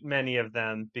cannot eat many of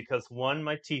them because 1,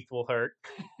 my teeth will hurt.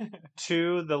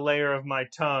 2, the layer of my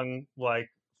tongue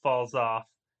falls off.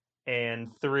 And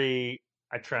 3,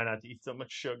 I try not to eat so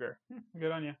much sugar.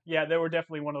 Good on you. Yeah, they were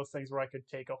definitely one of those things where I could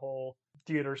take a whole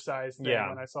theater-sized thing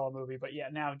when I saw a movie. But yeah,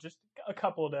 now just a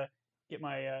couple to get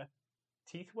my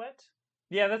teeth wet.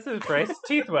 Yeah, that's the phrase.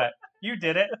 Teeth wet. You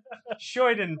did it.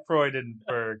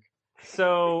 Schadenfreudenberg.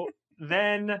 So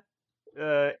then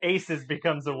aces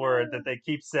becomes a word that they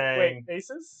keep saying. Wait,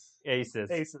 aces? Aces.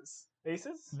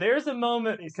 Aces? There's a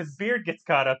moment, because Beard gets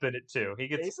caught up in it too. He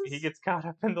gets caught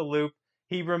up in the loop.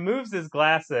 He removes his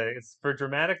glasses for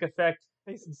dramatic effect,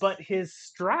 but his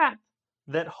strap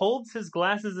that holds his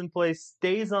glasses in place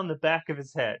stays on the back of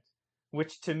his head,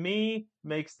 which to me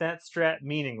makes that strap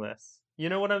meaningless. You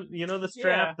know the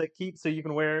strap that keeps so you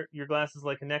can wear your glasses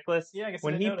like a necklace? Yeah, I guess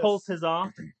when he pulls his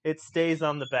off, it stays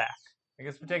on the back. I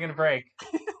guess we're taking a break.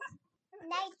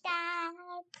 Night,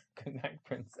 Dad. Good night,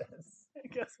 princess. I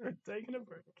guess we're taking a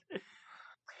break.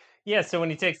 Yeah, so when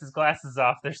he takes his glasses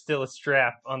off, there's still a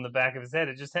strap on the back of his head.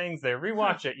 It just hangs there.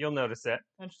 Rewatch it. You'll notice it.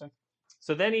 Interesting.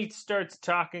 So then he starts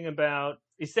talking about...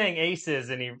 He's saying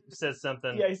aces, and he says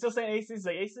something... Yeah, he's still saying aces. He's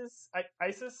like, aces?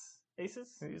 ISIS? Aces?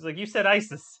 He's like, you said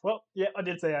ISIS. Well, yeah, I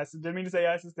did say ISIS. Didn't mean to say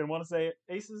ISIS. Didn't want to say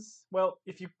aces. Well,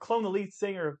 if you clone the lead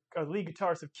singer or lead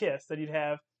guitarist of Kiss, then you'd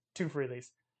have 2 Freeleys.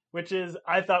 Which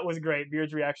I thought was great.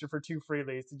 Beard's reaction for 2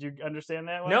 Freeleys. Did you understand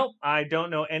that one? Nope, I don't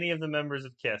know any of the members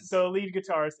of Kiss. So lead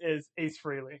guitarist is Ace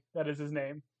Frehley. That is his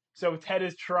name. So Ted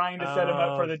is trying to set him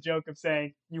up for the joke of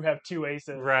saying, you have 2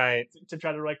 aces. Right. To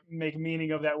try to make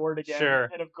meaning of that word again. Sure.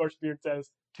 And of course Beard says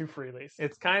 2 Freeleys.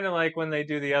 It's kind of like when they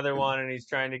do the other one and he's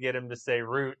trying to get him to say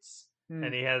Roots.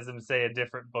 And he has him say a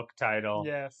different book title.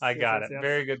 Yes. I got it. Yes.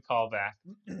 Very good callback.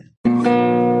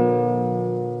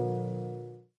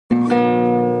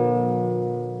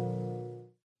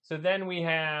 So then we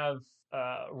have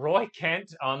Roy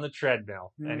Kent on the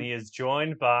treadmill, and he is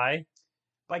joined by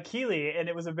Keeley, and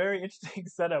it was a very interesting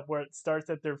setup where it starts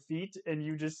at their feet, and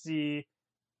you just see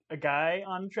a guy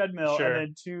on the treadmill,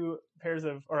 and then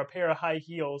a pair of high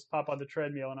heels pop on the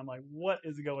treadmill, and I'm like, what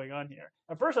is going on here?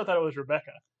 At first, I thought it was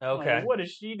Rebecca. Okay, like, what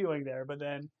is she doing there? But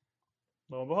then,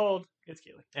 lo and behold, it's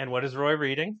Keeley. And what is Roy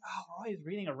reading? Oh, Roy is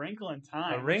reading A Wrinkle in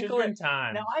Time. A Wrinkle in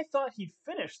Time. Now, I thought he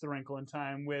finished The Wrinkle in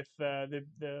Time with the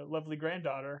lovely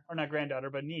granddaughter, or not granddaughter,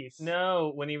 but niece.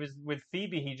 No, when he was with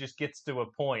Phoebe, he just gets to a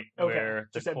point where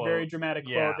just that very dramatic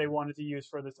quote they wanted to use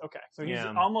for this. Okay, so he's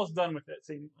almost done with it,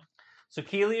 seemingly. So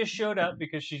Keeley has showed up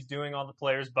because she's doing all the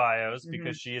players' bios,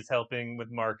 because she is helping with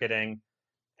marketing.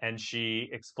 And she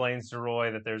explains to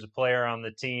Roy that there's a player on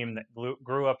the team that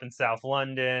grew up in South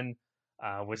London,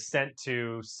 was sent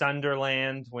to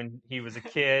Sunderland when he was a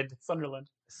kid. Sunderland.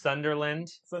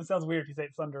 So it sounds weird if you say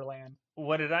Sunderland.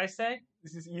 What did I say?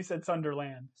 You said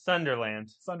Sunderland. Sunderland.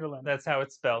 That's how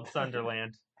it's spelled,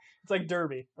 Sunderland. It's like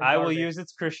Derby. I will use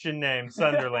its Christian name,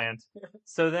 Sunderland.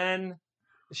 So then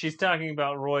she's talking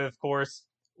about Roy, of course,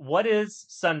 What is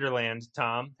Sunderland,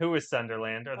 Tom? Who is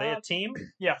Sunderland? Are they a team?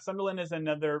 Yeah, Sunderland is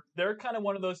another. They're kind of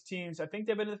one of those teams. I think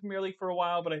they've been in the Premier League for a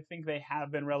while, but I think they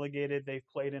have been relegated. They've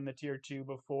played in the Tier 2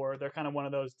 before. They're kind of one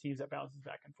of those teams that bounces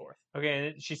back and forth. Okay,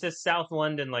 and she says South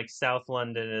London, like South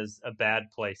London is a bad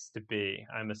place to be.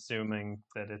 I'm assuming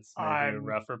that it's maybe a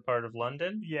rougher part of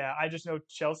London. Yeah, I just know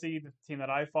Chelsea, the team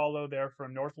that I follow, they're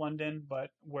from North London,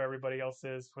 but where everybody else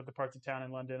is, with the parts of town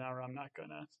in London, I'm not going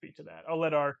to speak to that. I'll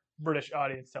let our British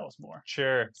audience tell us more.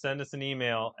 Sure. Send us an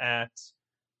email at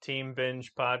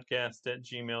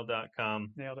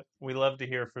teambingepodcast@gmail.com. Nailed it. We love to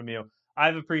hear from you.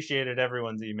 I've appreciated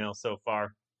everyone's email so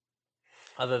far,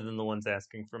 other than the ones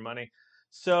asking for money.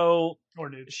 So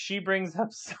she brings up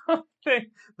something.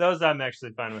 Those I'm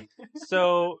actually fine with.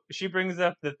 So she brings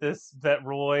up that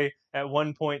Roy at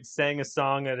one point sang a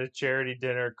song at a charity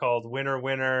dinner called "Winner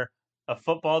Winner," a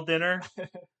football dinner,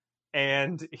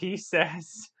 and he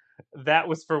says that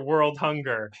was for world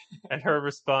hunger, and her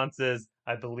response is,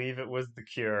 "I believe it was the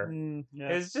cure." Yeah.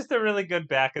 It's just a really good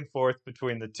back and forth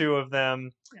between the two of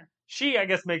them. Yeah. She, I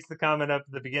guess, makes the comment up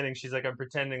at the beginning. She's like, "I'm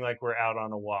pretending like we're out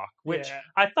on a walk," which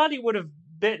I thought he would have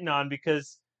bitten on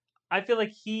because I feel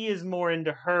like he is more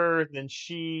into her than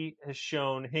she has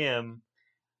shown him.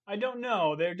 I don't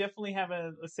know. They definitely have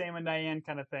a Sam and Diane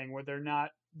kind of thing where they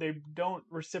don't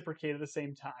reciprocate at the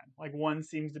same time. Like one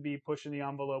seems to be pushing the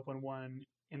envelope and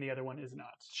the other one is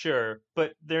not. Sure,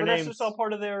 but names... that's just all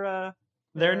part of their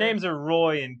names are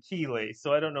Roy and Keeley,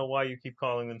 so I don't know why you keep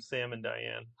calling them Sam and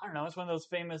Diane. I don't know. It's one of those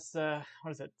famous, what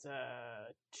is it?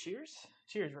 Cheers?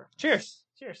 Cheers. Cheers.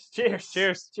 Cheers. Cheers.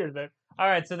 Cheers. Cheers, babe. All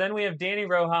right, so then we have Danny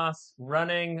Rojas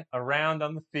running around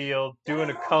on the field, doing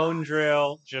a cone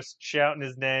drill, just shouting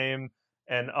his name,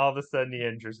 and all of a sudden he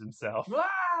injures himself. Wow!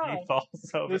 He falls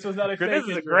over. This was not a fake This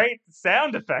is a great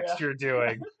sound effects you're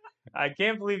doing. I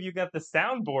can't believe you got the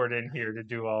soundboard in here to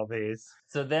do all these.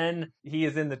 So then he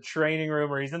is in the training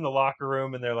room, or he's in the locker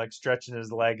room, and they're like stretching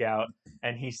his leg out,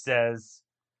 and he says,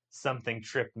 "Something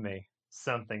tripped me.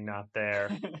 Something not there."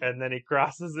 And then he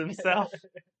crosses himself.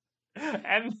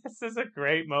 And this is a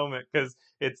great moment because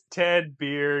it's Ted,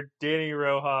 Beard, Danny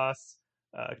Rojas,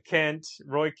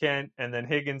 Roy Kent, and then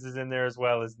Higgins is in there as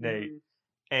well as Nate. Mm-hmm.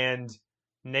 And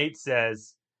Nate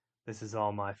says, "This is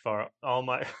all my fault. All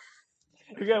my."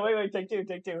 Okay, wait, take two.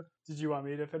 Did you want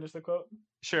me to finish the quote?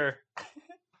 Sure.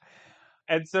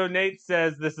 And so Nate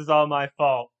says, "This is all my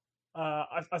fault."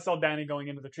 I saw Danny going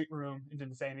into the treatment room and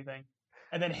didn't say anything.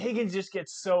 And then Higgins just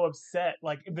gets so upset,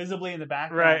 like visibly in the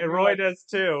background. Right, and Roy does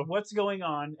too. What's going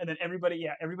on? And then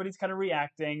everybody's kind of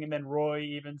reacting. And then Roy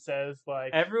even says,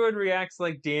 like... Everyone reacts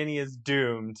like Danny is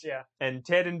doomed. Yeah. And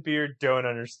Ted and Beard don't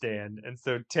understand. And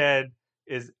so Ted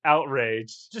is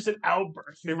outraged. Just an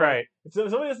outburst. He's right. Like, so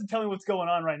somebody doesn't tell me what's going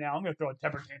on right now, I'm going to throw a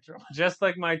temper tantrum. Just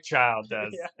like my child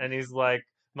does. Yeah. And he's like,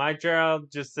 my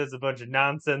child just says a bunch of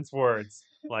nonsense words.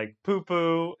 Like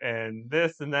poo-poo and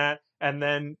this and that. And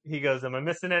then he goes, "Am I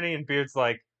missing any?" And Beard's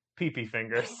like, "Pee-pee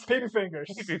fingers." Pee-pee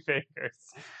fingers. Pee-pee fingers.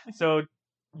 So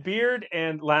Beard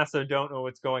and Lasso don't know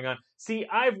what's going on. See,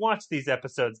 I've watched these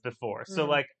episodes before. So,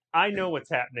 like, I know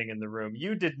what's happening in the room.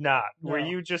 You did not. No. Were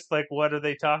you just like, what are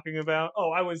they talking about?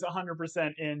 Oh, I was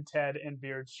 100% in Ted and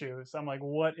Beard's shoes. I'm like,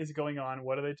 what is going on?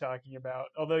 What are they talking about?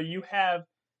 Although you have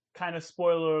kind of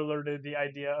spoiler alerted the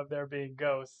idea of there being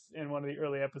ghosts in one of the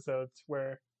early episodes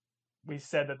where we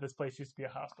said that this place used to be a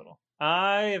hospital.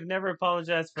 I have never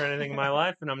apologized for anything in my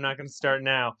life, and I'm not going to start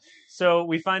now. So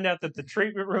we find out that the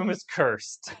treatment room is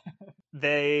cursed.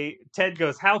 Ted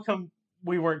goes, "How come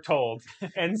we weren't told?"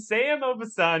 And Sam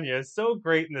Obisanya is so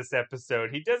great in this episode.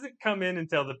 He doesn't come in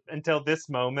until this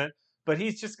moment, but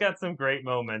he's just got some great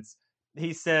moments.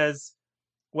 He says,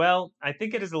 "Well, I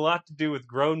think it has a lot to do with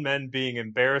grown men being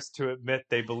embarrassed to admit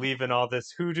they believe in all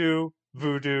this hoodoo,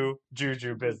 voodoo,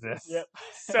 juju business." Yep.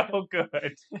 So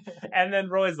good. And then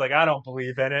Roy's like, "I don't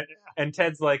believe in it." And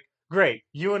Ted's like, "Great,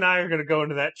 you and I are going to go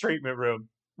into that treatment room."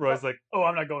 Roy's like, "Oh,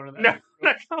 I'm not going in there." "No, I'm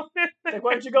not going in there." Like,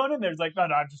 "Why aren't you going in there?" He's like, "No,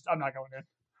 I'm not going in."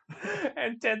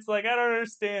 And Ted's like, "I don't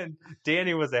understand."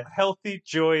 Danny was a healthy,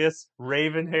 joyous,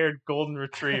 raven-haired golden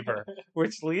retriever,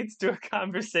 which leads to a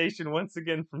conversation once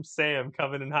again from Sam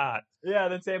coming in hot. Yeah,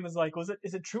 then Sam is like,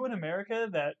 is it true in America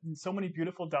that so many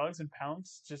beautiful dogs and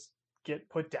pounds just get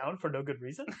put down for no good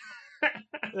reason?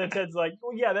 And then Ted's like,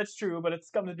 "Well, yeah, that's true, but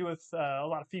it's something to do with a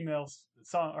lot of females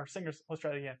singers." Let's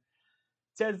try it again.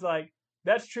 Ted's like,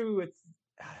 "That's true.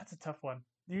 That's a tough one.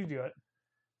 You do it."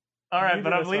 All right,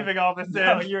 but I'm leaving all this in.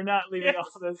 No, you're not leaving all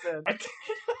this in.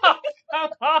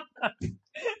 Come on.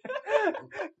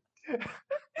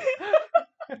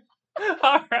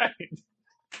 All right.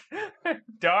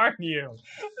 Darn you.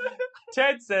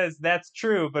 Ted says that's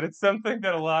true, but it's something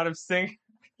that a lot of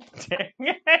Dang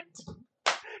it.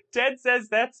 Ted says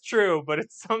that's true, but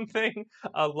it's something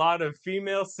a lot of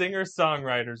female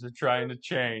singer-songwriters are trying to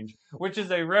change, which is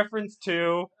a reference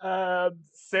to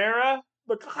Sarah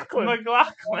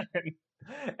McLachlan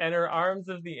and her Arms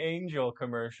of the Angel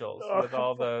commercials with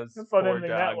all those fun poor ending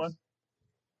dogs. that one.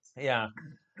 Yeah.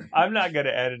 I'm not going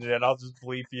to edit it. I'll just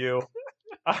bleep you.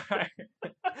 All right.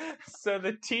 So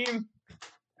the team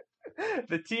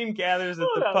gathers at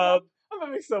the pub. I'm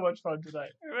having so much fun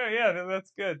tonight. Well, yeah,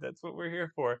 that's good. That's what we're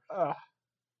here for.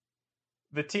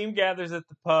 The team gathers at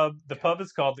the pub. The pub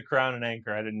is called the Crown and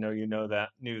Anchor. I didn't know you knew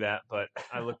that, but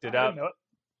I looked it up. Didn't know it.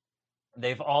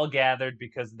 They've all gathered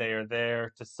because they are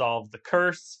there to solve the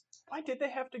curse. Why did they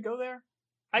have to go there?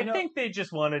 I think they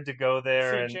just wanted to go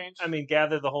there and, change. I mean,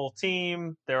 gather the whole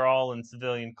team. They're all in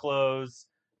civilian clothes.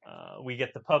 We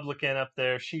get the publican up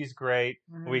there. She's great.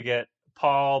 Mm-hmm. We get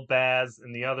Paul, Baz,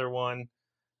 and the other one.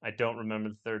 I don't remember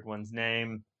the third one's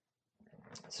name.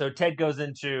 So Ted goes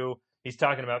into, he's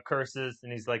talking about curses,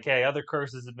 and he's like, hey, other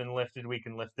curses have been lifted. We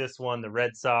can lift this one, the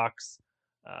Red Sox,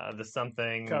 the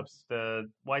something. Cubs. The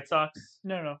White Sox?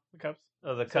 No, the Cubs.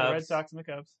 Oh, the Cubs. The Red Sox and the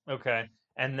Cubs. Okay.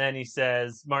 And then he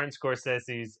says, Martin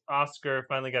Scorsese's Oscar,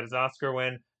 finally got his Oscar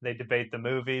win. They debate the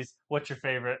movies. What's your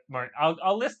favorite, Martin?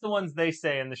 I'll list the ones they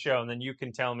say in the show, and then you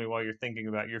can tell me while you're thinking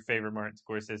about your favorite Martin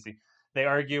Scorsese. They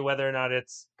argue whether or not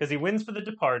it's, because he wins for The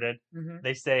Departed. Mm-hmm.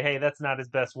 They say, hey, that's not his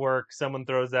best work. Someone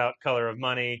throws out Color of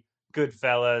Money,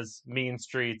 Goodfellas, Mean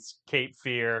Streets, Cape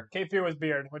Fear. Cape Fear was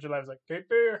Beard, which I was like, Cape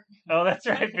Fear. Oh, that's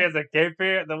right. Fear's like, Cape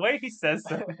Fear. The way he says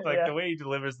them, the way he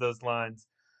delivers those lines.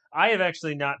 I have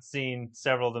actually not seen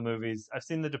several of the movies. I've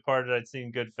seen The Departed. I've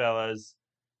seen Goodfellas.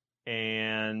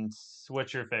 And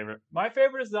what's your favorite? My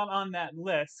favorite is not on that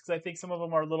list because I think some of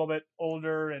them are a little bit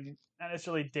older and not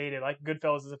necessarily dated. Like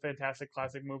Goodfellas is a fantastic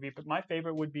classic movie, but my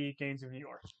favorite would be Gangs of New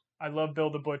York. I love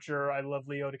Bill the Butcher. I love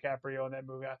Leo DiCaprio in that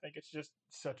movie. I think it's just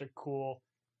such a cool,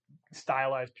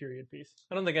 stylized period piece.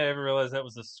 I don't think I ever realized that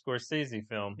was a Scorsese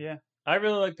film. Yeah. I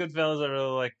really like Goodfellas. I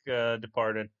really like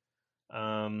Departed.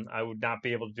 I would not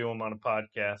be able to do them on a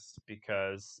podcast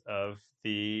because of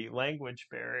the language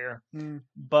barrier.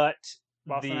 But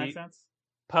Boston accents?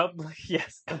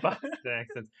 Yes, the Boston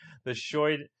accents. The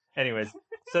Shoyd. Anyways,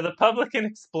 so the publican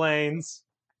explains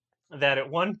that at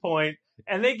one point,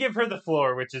 and they give her the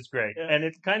floor, which is great. Yeah. And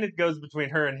it kind of goes between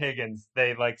her and Higgins.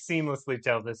 They like seamlessly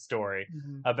tell this story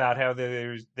about how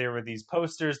there were these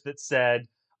posters that said,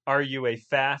 "Are you a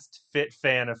fast, fit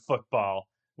fan of football?"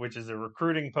 Which is a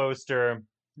recruiting poster.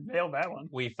 Nailed that one.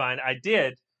 We find I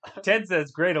did. Ted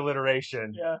says great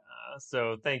alliteration. Yeah.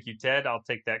 So thank you, Ted. I'll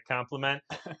take that compliment.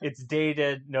 It's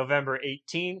dated November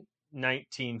 18,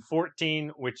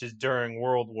 1914, which is during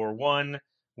World War I,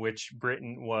 which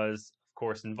Britain was, of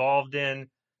course, involved in.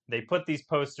 They put these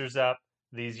posters up.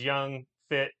 These young,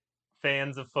 fit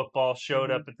fans of football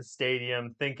showed up at the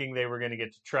stadium thinking they were going to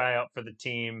get to try out for the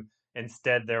team.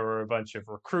 Instead, there were a bunch of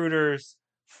recruiters.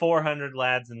 400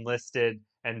 lads enlisted,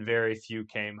 and very few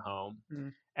came home.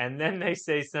 And then they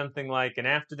say something like, and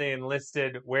after they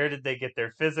enlisted, where did they get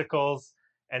their physicals?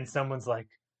 And someone's like,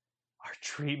 our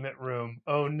treatment room.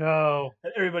 Oh, no.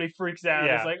 And everybody freaks out.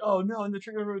 Yeah. It's like, oh, no, in the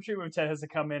treatment room. Ted has to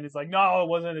come in. He's like, no, it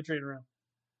wasn't in the treatment room.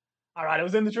 All right, it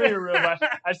was in the treatment room. But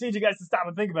I just need you guys to stop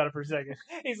and think about it for a second.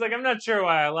 He's like, I'm not sure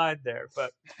why I lied there.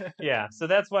 But yeah, so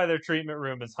that's why their treatment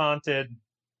room is haunted.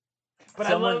 But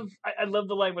I love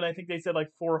the line when I think they said like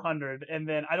 400, and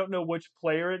then I don't know which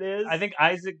player it is. I think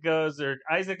Isaac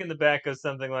in the back goes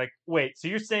something like, wait, so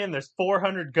you're saying there's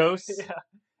 400 ghosts? Yeah.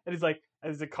 And he's like,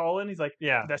 is it Colin? He's like,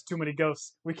 yeah, that's too many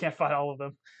ghosts. We can't fight all of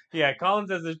them. Yeah, Colin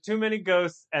says there's too many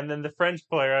ghosts, and then the French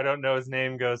player, I don't know his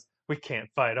name, goes, we can't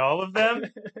fight all of them.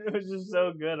 It was just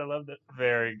so good. I loved it.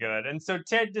 Very good. And so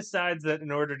Ted decides that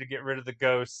in order to get rid of the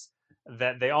ghosts,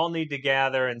 that they all need to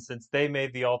gather, and since they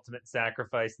made the ultimate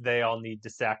sacrifice, they all need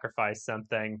to sacrifice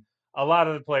something. A lot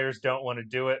of the players don't want to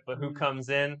do it, but who comes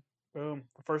in? Boom.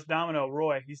 The first domino,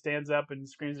 Roy. He stands up and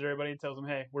screams at everybody and tells them,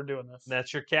 hey, we're doing this.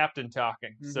 That's your captain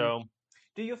talking. So,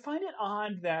 do you find it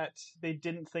odd that they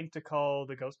didn't think to call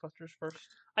the Ghostbusters first?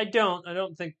 I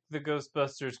don't think the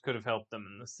Ghostbusters could have helped them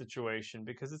in this situation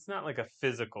because it's not like a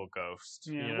physical ghost.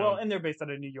 Yeah. You know? Well, and they're based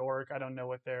out of New York. I don't know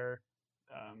what their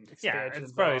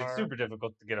it's probably super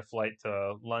difficult to get a flight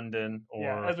to London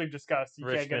or as we've discussed, you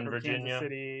Richmond, can't get from Virginia. Kansas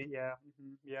City. Yeah.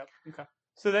 Yep. Okay.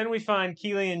 So then we find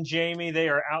Keely and Jamie. They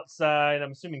are outside.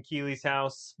 I'm assuming Keely's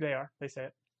house. They are. They say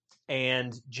it.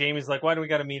 And Jamie's like, why do we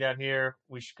got to meet out here?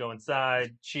 We should go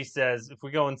inside. She says, if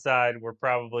we go inside, we're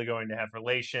probably going to have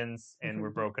relations and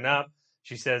we're broken up.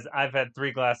 She says, I've had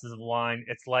 3 glasses of wine.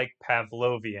 It's like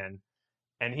Pavlovian.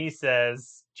 And he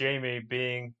says, Jamie,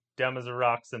 being dumb as a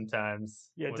rock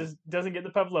sometimes. Yeah, just doesn't get the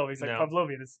Pavlova. He's like, No.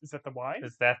 Pavlovian, is that the wine?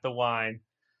 Is that the wine?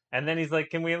 And then he's like,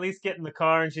 can we at least get in the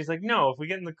car? And she's like, no, if we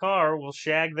get in the car, we'll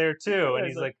shag there too. And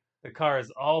he's like, the car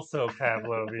is also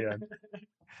Pavlovian.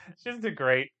 It's just a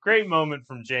great moment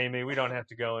from Jamie. We don't have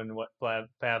to go into what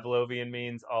Pavlovian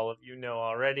means. All of you know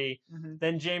already. Mm-hmm.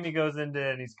 Then Jamie goes into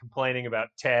and he's complaining about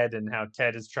Ted and how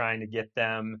Ted is trying to get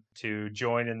them to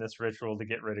join in this ritual to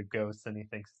get rid of ghosts, and he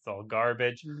thinks it's all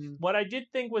garbage. Mm-hmm. What I did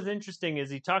think was interesting is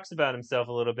he talks about himself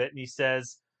a little bit, and he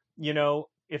says, you know,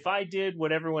 if I did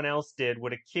what everyone else did,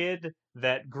 would a kid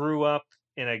that grew up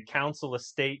in a council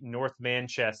estate in North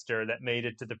Manchester that made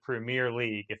it to the Premier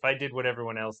League, if I did what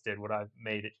everyone else did, would I have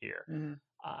made it here? Mm-hmm.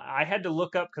 I had to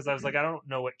look up because I was like, I don't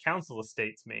know what council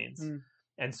estates means. Mm-hmm.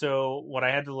 And so what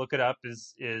I had to look it up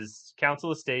is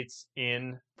council estates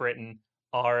in Britain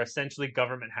are essentially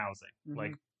government housing, Mm-hmm.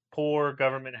 like poor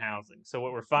government housing. So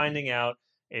what we're finding out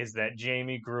is that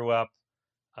Jamie grew up,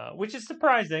 which is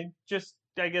surprising, just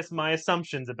I guess my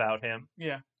assumptions about him.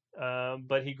 Yeah.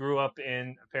 But he grew up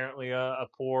in apparently a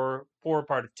poor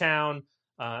part of town,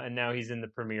 and now he's in the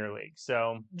Premier League.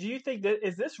 So, do you think that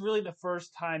is this really the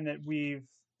first time that we've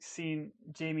seen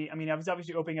Jamie? I mean, I was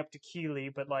obviously opening up to Keeley,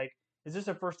 but like, is this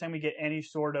the first time we get any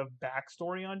sort of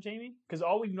backstory on Jamie? Because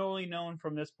all we've normally known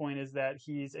from this point is that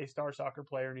he's a star soccer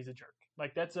player and he's a jerk.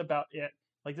 Like, that's about it.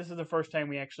 Like, this is the first time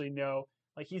we actually know,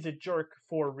 like, he's a jerk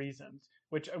for reasons,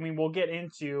 which, I mean, we'll get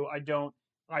into. I don't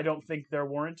think they're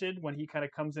warranted when he kind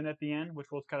of comes in at the end, which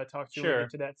we'll kind of talk to when we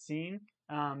get to that scene.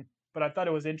 But I thought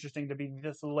it was interesting to be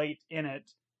this late in it,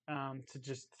 to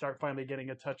just start finally getting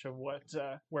a touch of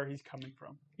where he's coming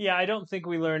from. Yeah, I don't think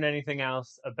we learn anything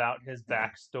else about his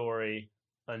backstory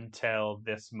until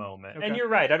this moment. Okay. And you're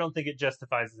right, I don't think it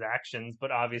justifies his actions,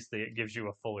 but obviously it gives you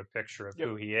a fuller picture of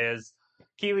who he is.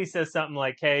 Keeley says something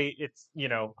like, hey, it's,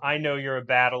 I know you're a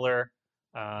battler,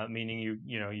 meaning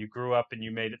you grew up and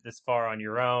you made it this far on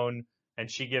your own. And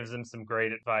she gives him some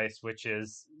great advice, which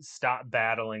is stop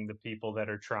battling the people that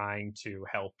are trying to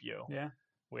help you. Yeah.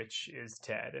 Which is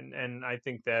Ted. And I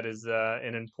think that is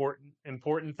an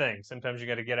important thing. Sometimes you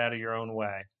got to get out of your own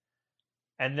way.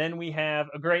 And then we have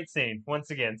a great scene.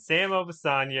 Once again, Sam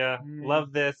Obisanya,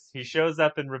 love this. He shows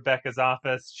up in Rebecca's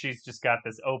office. She's just got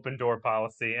this open door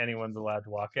policy. Anyone's allowed to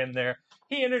walk in there.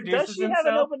 He introduces Does she himself.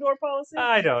 have an open door policy?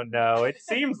 I don't know. It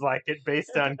seems like it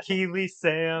based on Keeley,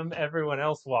 Sam, everyone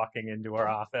else walking into our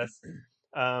office.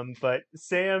 But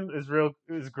Sam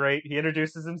is great. He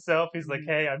introduces himself. He's like,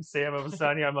 hey, I'm Sam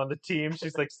Obisanya. I'm on the team.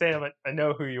 She's like, Sam, I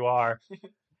know who you are.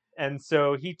 And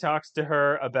so he talks to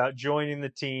her about joining the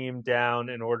team down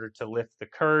in order to lift the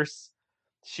curse.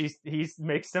 He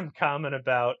makes some comment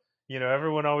about,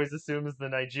 everyone always assumes the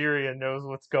Nigerian knows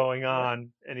what's going on.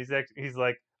 And he's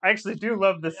like, I actually do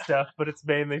love this stuff, but it's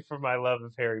mainly for my love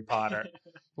of Harry Potter,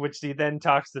 which he then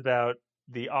talks about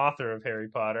the author of Harry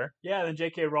Potter. Yeah, then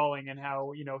J.K. Rowling and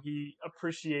how, he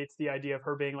appreciates the idea of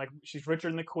her being like, she's richer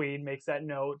than the queen, makes that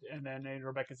note. And then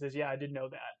Rebecca says, yeah, I didn't know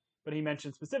that. But he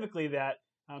mentioned specifically that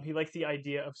he likes the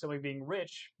idea of somebody being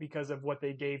rich because of what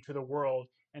they gave to the world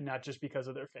and not just because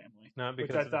of their family. Not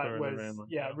because which I thought was,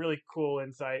 really cool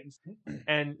insight.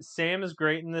 And Sam is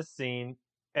great in this scene.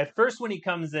 At first when he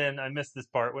comes in, I missed this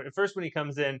part. At first when he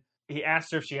comes in, he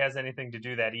asks her if she has anything to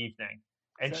do that evening.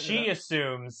 And she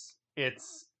assumes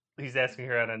he's asking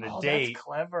her out on a date. That's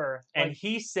clever. And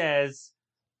he says,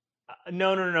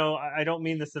 no, I don't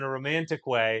mean this in a romantic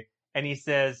way. And he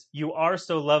says, you are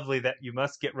so lovely that you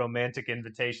must get romantic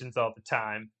invitations all the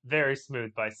time. Very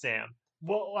smooth by Sam.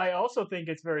 Well, I also think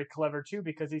it's very clever, too,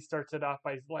 because he starts it off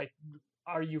by, like,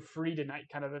 are you free tonight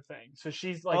kind of a thing. So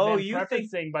she's, like,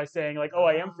 prefacing by saying, like,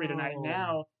 I am free tonight.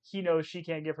 Now he knows she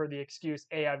can't give her the excuse,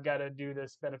 I've got to do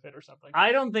this benefit or something.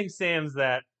 I don't think Sam's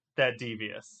that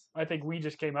devious. I think we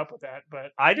just came up with that,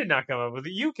 but I did not come up with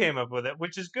it. You came up with it,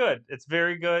 which is good. It's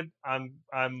very good.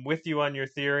 I'm with you on your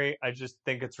theory. I just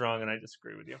think it's wrong, and I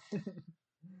disagree with you.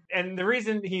 And the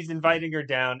reason he's inviting her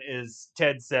down is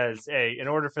Ted says, hey, in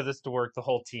order for this to work, the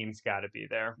whole team's got to be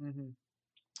there. Mm-hmm.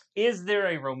 Is there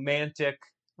a romantic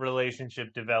relationship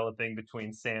developing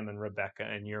between Sam and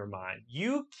Rebecca in your mind?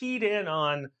 You keyed in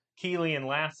on Keeley and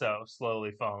Lasso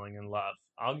slowly falling in love.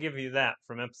 I'll give you that.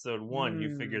 From episode 1,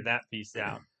 you figured that piece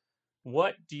out.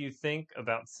 What do you think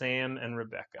about Sam and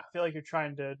Rebecca? I feel like you're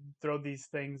trying to throw these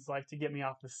things like to get me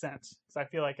off the scent. So I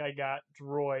feel like I got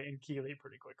Roy and Keeley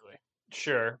pretty quickly.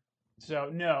 Sure.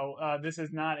 So no, this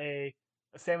is not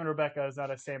Sam and Rebecca is not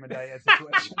a Sam and Diane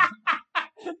situation.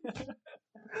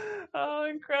 Oh,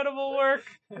 incredible work.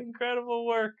 Incredible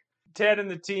work. Ted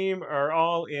and the team are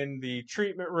all in the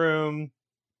treatment room.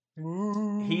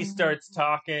 He starts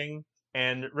talking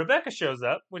And Rebecca shows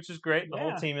up, which is great. The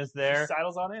whole team is there. She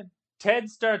sidles on in. Ted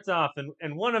starts off,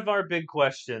 and one of our big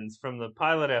questions from the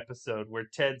pilot episode where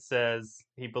Ted says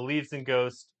he believes in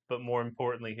ghosts, but more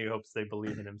importantly, he hopes they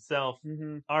believe in himself.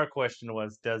 Mm-hmm. Our question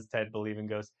was, does Ted believe in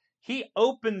ghosts? He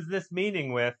opens this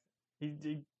meeting with...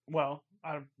 Well,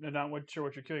 I'm not sure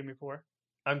what you're queuing me for.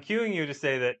 I'm cueing you to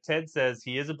say that Ted says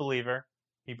he is a believer.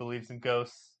 He believes in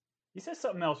ghosts. He says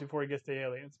something else before he gets to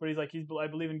aliens, but he's like, I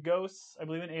believe in ghosts, I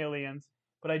believe in aliens,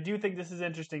 but I do think this is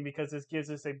interesting because this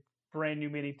gives us a brand new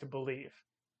meaning to believe.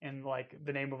 And like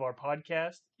the name of our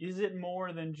podcast, is it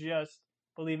more than just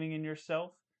believing in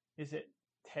yourself? Is it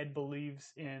Ted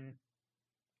believes in...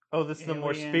 Oh, this is the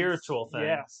more spiritual thing.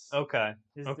 Yes. Okay.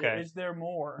 Is there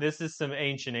more? This is some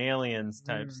ancient aliens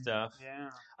type stuff. Yeah.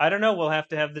 I don't know. We'll have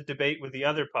to have the debate with the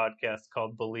other podcast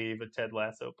called Believe, a Ted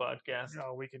Lasso podcast.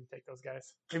 No, we can take those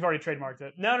guys. We've already trademarked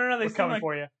it. No. We're coming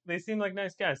for you. They seem like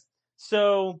nice guys.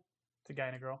 So it's a guy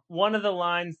and a girl. One of the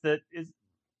lines that is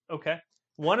okay.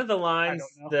 One of the lines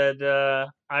that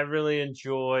I really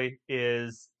enjoy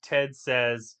is Ted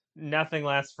says, "Nothing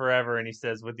lasts forever," and he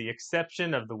says, "with the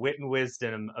exception of the wit and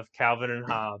wisdom of Calvin and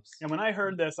Hobbes." And when I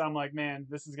heard this, I'm like, man,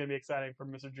 this is going to be exciting for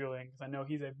Mr. Julian because I know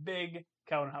he's a big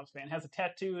Calvin and Hobbes fan. Has it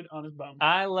tattooed on his bum.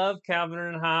 I love Calvin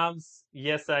and Hobbes.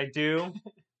 Yes, I do.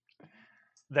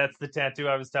 That's the tattoo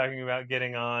I was talking about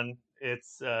getting on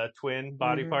its twin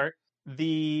body part.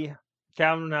 The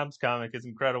Calvin and Hobbes comic is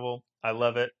incredible. I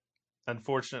love it.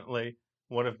 Unfortunately,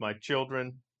 one of my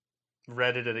children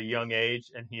read it at a young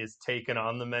age, and he has taken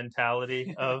on the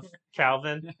mentality of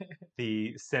Calvin,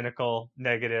 the cynical,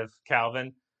 negative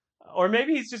Calvin. Or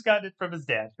maybe he's just gotten it from his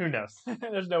dad. Who knows?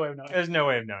 There's no way of knowing. There's no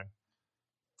way of knowing.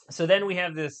 So then we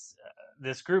have this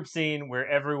group scene where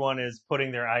everyone is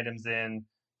putting their items in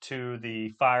to the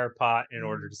fire pot in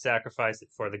order to sacrifice it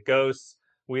for the ghosts.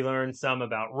 We learn some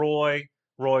about Roy.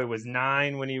 Roy was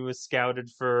 9 when he was scouted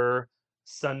for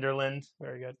Sunderland.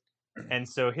 Very good. And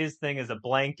so his thing is a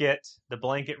blanket. The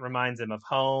blanket reminds him of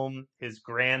home. His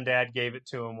granddad gave it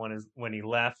to him when he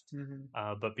left.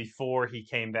 But before he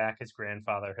came back, his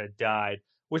grandfather had died,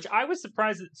 which I was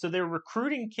surprised. So they're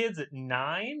recruiting kids at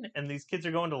 9, and these kids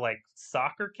are going to like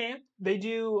soccer camp? They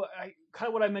do kind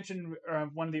of what I mentioned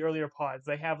one of the earlier pods.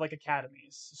 They have like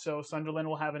academies. So Sunderland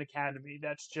will have an academy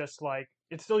that's just like,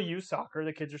 it's still youth soccer.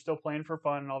 The kids are still playing for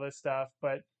fun and all this stuff,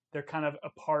 but they're kind of a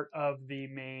part of the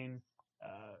main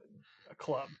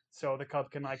club. So the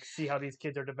club can like see how these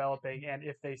kids are developing, and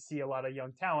if they see a lot of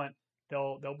young talent,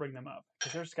 they'll bring them up.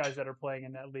 Because there's guys that are playing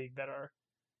in that league that are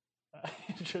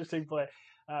interesting play.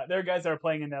 There are guys that are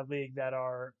playing in that league that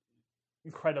are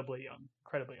incredibly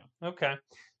young. Okay.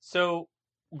 So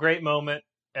great moment.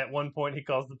 At one point, he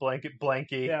calls the blanket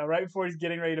Blanky. Yeah, right before he's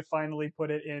getting ready to finally put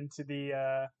it into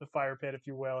the fire pit, if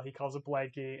you will, he calls it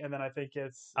Blanky, and then I think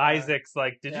it's Isaac's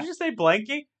like, "Did you just say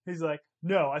Blanky?" He's like,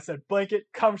 "No, I said blanket.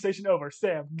 Conversation over.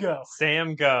 Sam, go."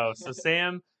 Sam, go. So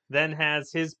Sam then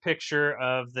has his picture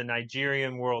of the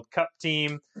Nigerian World Cup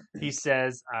team. He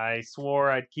says, "I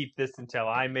swore I'd keep this until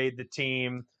I made the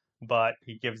team," but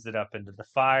he gives it up into the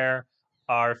fire.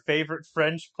 Our favorite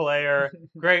French player,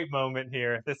 great moment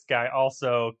here. This guy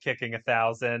also kicking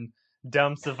 1,000,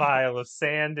 dumps a vial of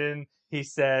sand in. He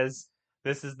says,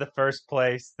 "This is the first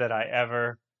place that I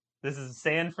ever..." This is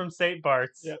sand from St.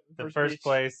 Bart's. Yep, the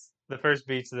first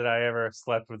beach that I ever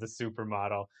slept with a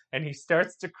supermodel. And he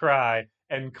starts to cry,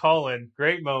 and Cullen,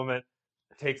 great moment,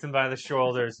 takes him by the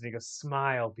shoulders, and he goes,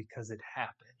 "Smile because it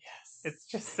happened." Yes. It's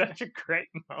just such a great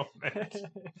moment.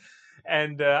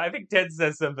 And I think Ted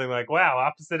says something like, "Wow,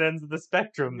 opposite ends of the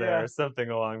spectrum there," or something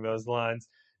along those lines.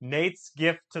 Nate's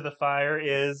gift to the fire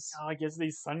is... he gives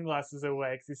these sunglasses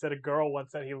away because he said a girl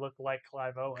once said he looked like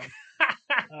Clive Owen.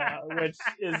 Which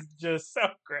is just so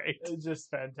great. It's just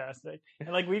fantastic.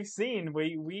 And like we've seen,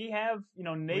 we have,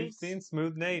 Nate. We've seen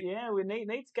Smooth Nate. Yeah,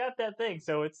 Nate's got that thing.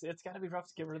 So it's got to be rough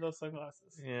to get rid of those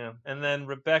sunglasses. Yeah. And then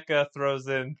Rebecca throws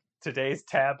in today's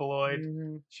tabloid.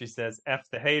 She says, "F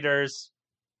the haters."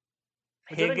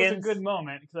 Which I think was a good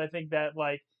moment because I think that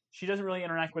like she doesn't really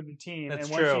interact with the team, That's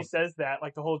and when she says that,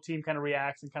 like the whole team kind of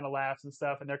reacts and kind of laughs and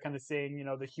stuff, and they're kind of seeing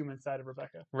the human side of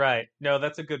Rebecca. Right. No,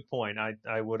 that's a good point.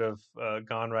 I would have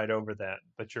gone right over that,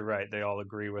 but you're right. They all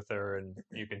agree with her, and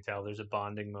you can tell there's a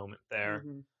bonding moment there.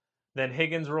 Then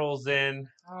Higgins rolls in.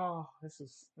 Oh,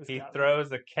 he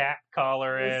throws a cat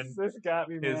collar in. This got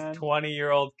me, man. His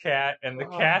 20-year-old cat, and the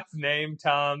cat's name,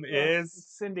 Tom, is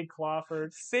Cindy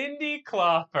Clawford. Cindy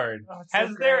Clawford. Oh,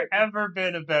 Has there ever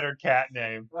been a better cat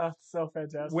name? That's so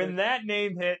fantastic. When that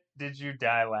name hit, did you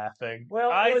die laughing?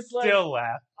 Well, I still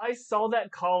laugh. I saw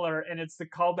that collar, and it's the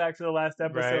callback to the last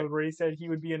episode where he said he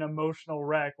would be an emotional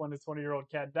wreck when his 20-year-old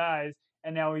cat dies.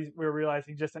 and now we're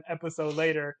realizing just an episode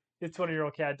later his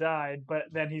 20-year-old cat died. But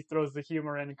then he throws the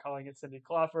humor in and calling it Cindy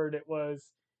Crawford. It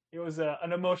was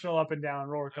an emotional up and down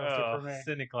roller coaster Oh, for me.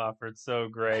 Sidney Crawford's so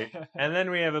great. And then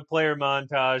we have a player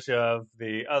montage of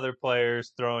the other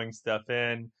players throwing stuff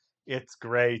in. It's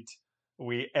great.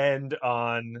 We end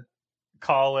on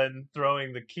Colin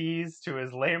throwing the keys to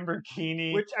his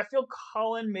Lamborghini. Which I feel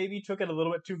Colin maybe took it a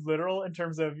little bit too literal in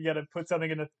terms of you got to put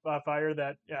something in a fire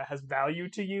that has value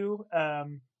to you.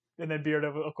 And then Beard,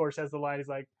 of course, has the line. He's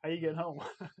like, "How you getting home?"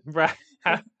 Right.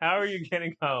 How are you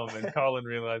getting home? And Colin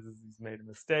realizes he's made a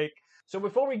mistake. So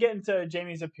before we get into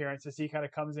Jamie's appearance, as he kind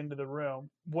of comes into the room,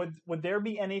 would there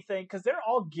be anything? Because they're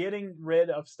all getting rid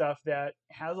of stuff that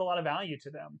has a lot of value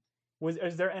to them.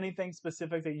 Is there anything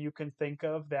specific that you can think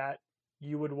of that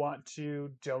you would want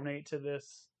to donate to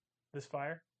this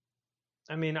fire?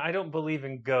 I mean, I don't believe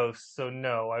in ghosts, so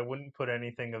no, I wouldn't put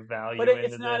anything of value But into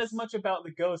it's not this. as much about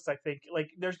the ghosts. I think like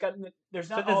there's not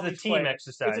So all this is these a team players.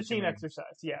 exercise. It's a team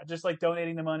exercise. Yeah, just like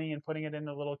donating the money and putting it in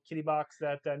the little kitty box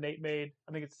that Nate made.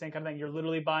 I think it's the same kind of thing. You're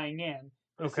literally buying in.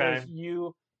 It says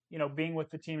you being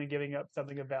with the team and giving up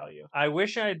something of value. I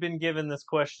wish I had been given this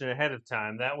question ahead of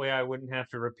time. That way I wouldn't have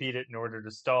to repeat it in order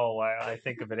to stall while I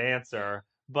think of an answer.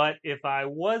 But if I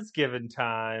was given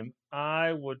time,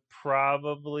 I would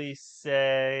probably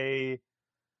say,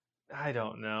 I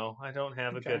don't know. I don't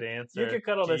have a good answer. You could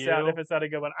cuddle Do this you? out if it's not a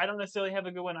good one. I don't necessarily have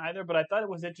a good one either, but I thought it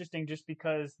was interesting just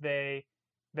because they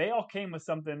all came with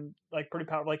something like pretty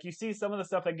powerful. Like you see some of the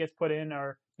stuff that gets put in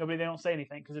are they don't say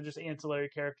anything because they're just ancillary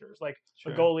characters. Like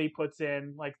Sure. the goalie puts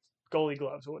in like goalie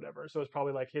gloves or whatever. So it's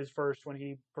probably like his first when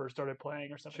he first started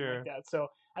playing or something like that. So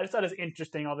I just thought it was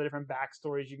interesting all the different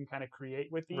backstories you can kind of create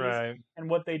with these. Right. And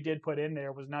what they did put in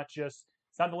there was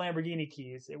it's not the Lamborghini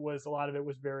keys. It was a lot of it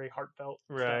was very heartfelt.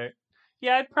 Right. Stuff.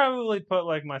 Yeah, I'd probably put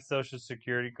like my social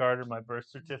security card or my birth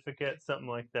certificate, something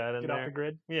like that in Get there. off the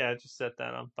grid. Yeah, just set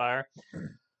that on fire.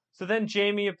 So then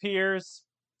Jamie appears.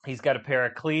 He's got a pair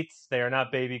of cleats. They are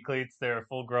not baby cleats; they are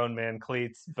full-grown man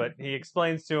cleats. But he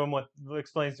explains to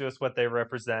us what they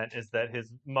represent is that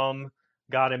his mom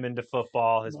got him into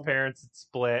football. His parents had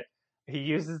split. He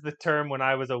uses the term "when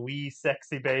I was a wee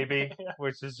sexy baby,"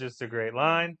 which is just a great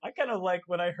line. I kind of like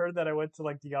when I heard that I went to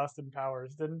like the Austin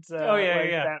Powers. Didn't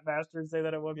Fat Bastard say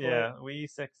that at one point? Yeah, wee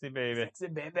sexy baby. Sexy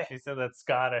baby. He said that's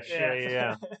Scottish.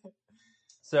 Yeah.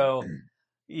 So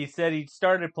he said he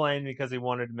started playing because he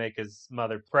wanted to make his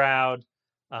mother proud,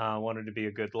 wanted to be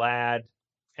a good lad.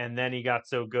 And then he got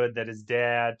so good that his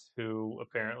dad, who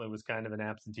apparently was kind of an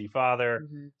absentee father,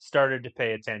 started to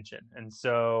pay attention. And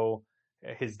so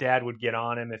his dad would get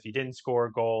on him if he didn't score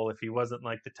a goal, if he wasn't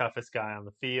like the toughest guy on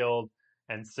the field.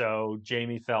 And so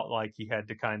Jamie felt like he had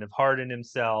to kind of harden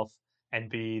himself and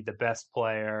be the best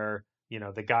player,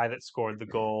 the guy that scored the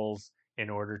goals in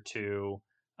order to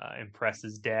impress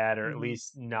his dad, or at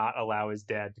least not allow his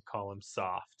dad to call him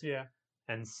soft. Yeah.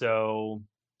 And so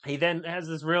he then has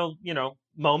this real,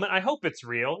 moment. I hope it's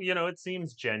real. It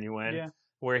seems genuine,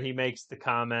 where he makes the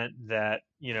comment that,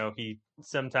 he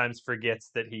sometimes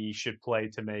forgets that he should play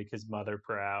to make his mother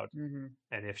proud, and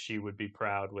if she would be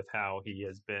proud with how he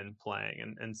has been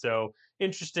playing. And so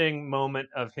interesting moment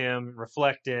of him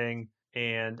reflecting.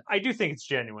 And I do think it's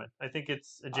genuine. I think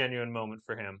it's a genuine moment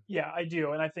for him. Yeah, I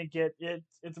do. And I think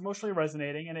it's emotionally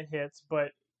resonating and it hits.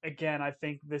 But again, I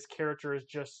think this character has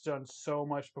just done so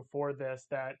much before this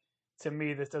that to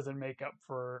me, this doesn't make up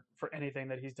for anything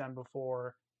that he's done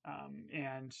before.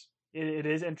 And it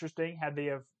is interesting. Had they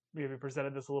have maybe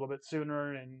presented this a little bit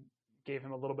sooner and gave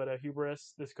him a little bit of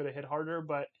hubris, this could have hit harder.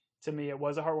 But to me, it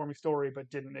was a heartwarming story, but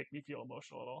didn't make me feel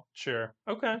emotional at all. Sure.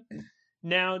 Okay.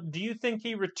 Now, do you think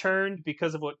he returned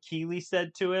because of what Keeley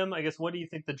said to him? I guess, what do you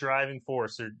think the driving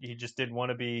force, or he just didn't want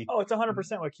to be... Oh, it's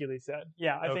 100% what Keeley said.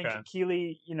 Yeah, I think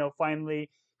Keeley, finally...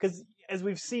 Because as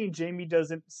we've seen, Jamie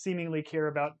doesn't seemingly care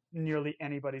about nearly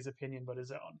anybody's opinion but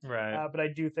his own. Right. But I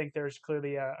do think there's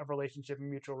clearly a relationship and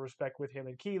mutual respect with him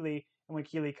and Keeley. And when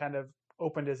Keeley kind of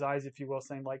opened his eyes, if you will,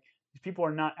 saying, like, these people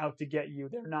are not out to get you.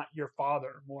 They're not your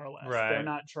father, more or less. Right. They're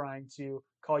not trying to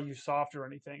call you soft or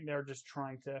anything. They're just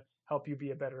trying to help you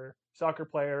be a better soccer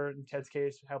player. In Ted's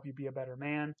case, help you be a better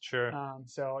man. Sure.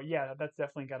 So, yeah, that's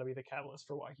definitely got to be the catalyst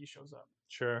for why he shows up.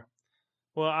 Sure.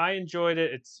 Well, I enjoyed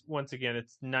it. It's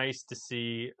nice to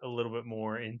see a little bit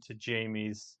more into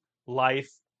Jamie's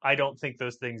life. I don't think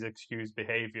those things excuse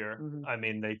behavior. I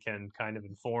mean, they can kind of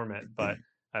inform it, but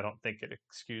I don't think it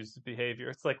excuses behavior.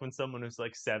 It's like when someone who's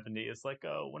like 70 is like,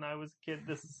 oh, when I was a kid,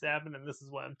 this is happened and this is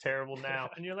why I'm terrible now.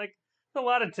 And you're like, there's a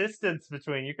lot of distance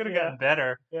between. You could have gotten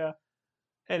better. Yeah.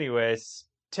 Anyways,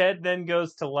 Ted then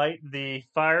goes to light the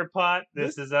fire pot.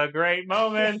 This is a great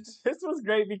moment. This was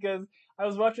great because I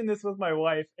was watching this with my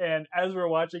wife, and as we're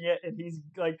watching it, and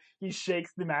he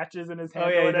shakes the matches in his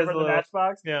hand or whatever in the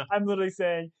matchbox. Yeah. I'm literally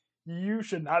saying, you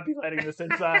should not be letting this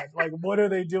inside. Like, what are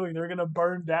they doing? They're gonna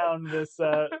burn down this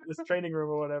training room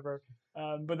or whatever.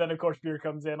 But then of course Beer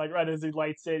comes in, like right as he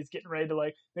lights it, he's getting ready to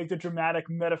like make the dramatic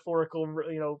metaphorical,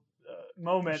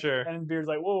 moment. Sure. And Beard's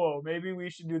like, whoa, maybe we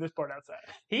should do this part outside.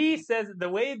 He says the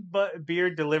way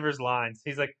Beard delivers lines,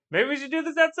 he's like, maybe we should do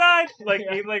this outside. Like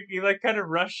he kind of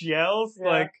rush yells. Yeah.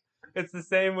 Like it's the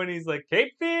same when he's like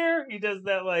Cape Fear. He does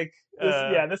that like.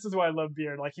 This is why I love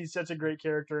Beard. Like he's such a great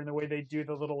character in the way they do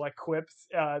the little like quips.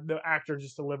 The actor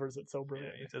just delivers it so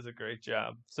brilliantly. Yeah, he does a great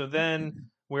job. So then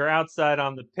we're outside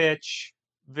on the pitch,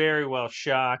 very well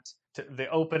shot. The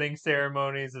opening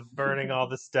ceremonies of burning all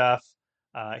the stuff.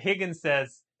 Higgins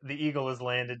says the eagle has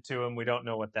landed to him. We don't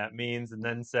know what that means. And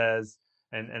then says,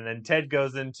 and then Ted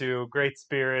goes into great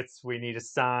spirits. We need a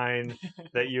sign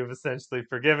that you've essentially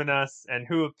forgiven us. And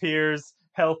who appears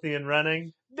healthy and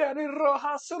running? Danny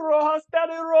Rojas.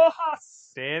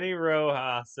 Danny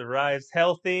Rojas arrives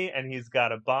healthy, and he's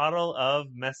got a bottle of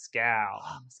mezcal.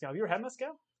 Oh, mezcal. Have you ever had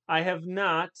mezcal? I have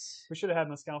not. We should have had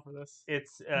mezcal for this.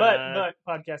 It's but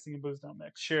podcasting and booze don't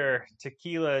mix. Sure,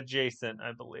 tequila adjacent,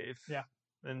 I believe. Yeah.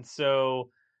 And so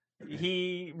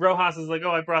Rojas is like,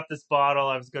 oh, I brought this bottle.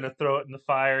 I was going to throw it in the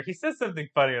fire. He says something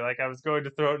funny, like I was going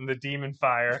to throw it in the demon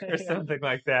fire or something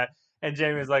like that. And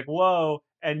Jamie's like, whoa.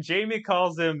 And Jamie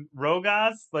calls him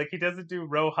Rogas. Like he doesn't do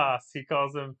Rojas. He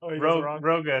calls him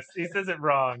Rogas. He says it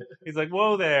wrong. He's like,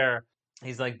 whoa there.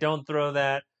 He's like, don't throw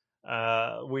that.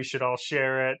 We should all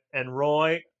share it. And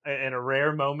Roy, in a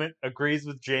rare moment, agrees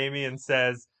with Jamie and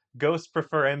says, ghosts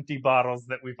prefer empty bottles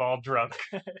that we've all drunk.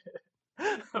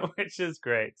 Which is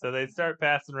great. So they start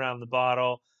passing around the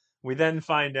bottle. We then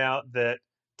find out that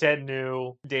Ted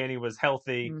knew Danny was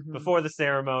healthy before the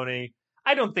ceremony.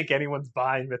 I don't think anyone's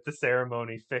buying that the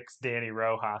ceremony fixed Danny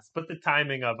Rojas, but the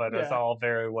timing of it is all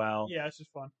very well. Yeah, it's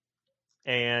just fun.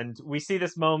 And we see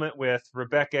this moment with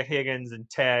Rebecca, Higgins, and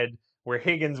Ted, where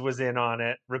Higgins was in on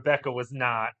it, Rebecca was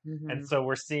not. And so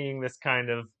we're seeing this kind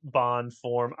of bond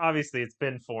form. Obviously, it's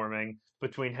been forming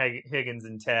between Higgins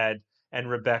and Ted, and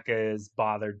Rebecca is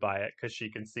bothered by it because she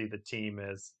can see the team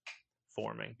is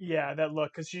forming. Yeah, that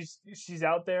look, because she's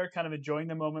out there kind of enjoying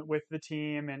the moment with the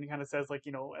team and kind of says like,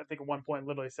 I think at one point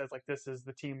literally says like, this is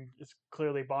the team is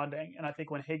clearly bonding. And I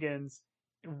think when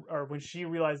she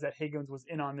realized that Higgins was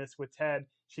in on this with Ted,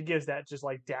 she gives that just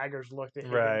like daggers look to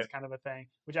Higgins kind of a thing,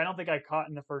 which I don't think I caught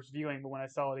in the first viewing, but when I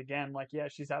saw it again, like, yeah,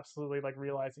 she's absolutely like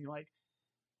realizing like,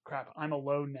 crap, I'm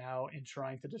alone now in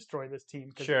trying to destroy this team.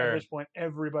 Because at this point,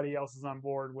 everybody else is on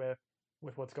board with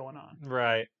what's going on.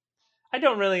 Right. I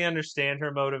don't really understand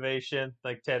her motivation.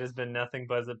 Like Ted has been nothing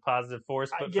but a positive force,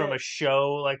 but from a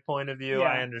show like point of view,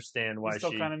 I understand why she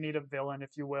still kind of need a villain,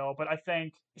 if you will. But I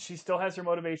think she still has her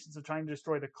motivations of trying to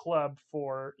destroy the club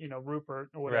for Rupert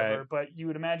or whatever. Right. But you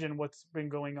would imagine what's been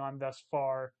going on thus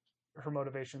far, her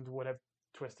motivations would have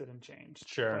twisted and changed.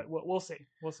 Sure. But we'll see.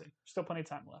 Still plenty of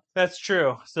time left. That's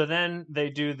true. So then they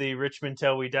do the Richmond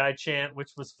Till We Die chant,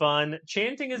 which was fun.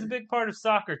 Chanting is a big part of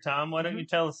soccer, Tom. Why don't you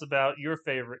tell us about your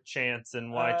favorite chants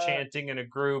and why chanting in a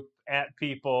group at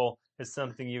people is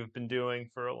something you've been doing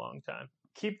for a long time?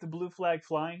 Keep the blue flag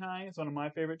flying high is one of my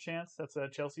favorite chants. That's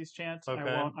Chelsea's chant. Okay.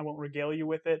 I won't regale you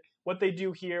with it. What they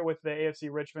do here with the AFC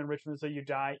Richmond Till You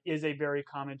Die is a very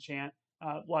common chant.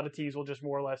 A lot of teams will just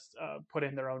more or less put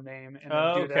in their own name and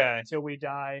then do that until we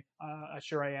die.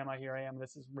 Sure I am, I here I am.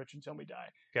 This is Richmond Till We Die.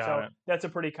 Got it. That's a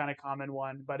pretty kind of common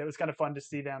one, but it was kind of fun to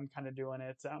see them kind of doing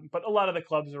it. But a lot of the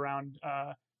clubs around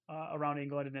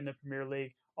England and in the Premier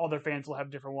League, all their fans will have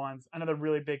different ones. Another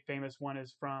really big famous one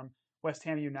is from West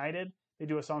Ham United. They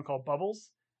do a song called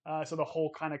Bubbles. So the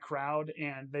whole kind of crowd,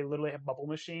 and they literally have bubble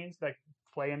machines that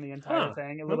play in the entire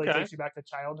thing. It literally takes you back to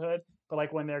childhood. But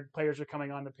like when their players are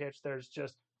coming on the pitch, there's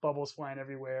just bubbles flying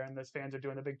everywhere, and those fans are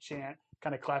doing the big chant,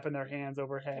 kind of clapping their hands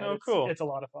overhead. Oh, cool. It's a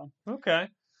lot of fun. Okay.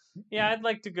 Yeah, I'd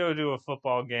like to go to a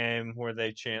football game where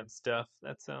they chant stuff.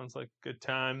 That sounds like a good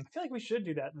time. I feel like we should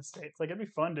do that in the States. Like, it'd be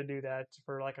fun to do that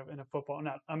for like in a football,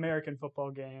 not American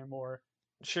football game or.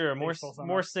 Sure,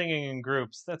 more singing in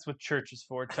groups. That's what church is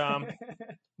for, Tom.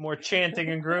 More chanting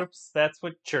in groups. That's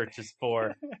what church is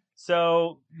for.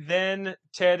 So then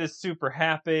Ted is super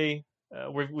happy.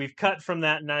 We've cut from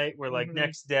that night. We're like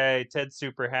next day. Ted's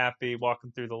super happy,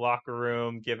 walking through the locker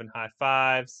room, giving high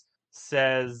fives.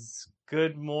 Says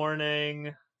good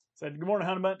morning. Said good morning,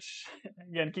 Honey Bunch.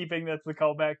 Again, that's the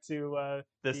callback to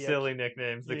the silly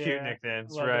nicknames, the cute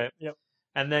nicknames, right? It. Yep.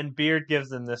 And then Beard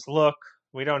gives him this look.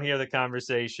 We don't hear the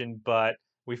conversation, but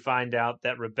we find out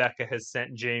that Rebecca has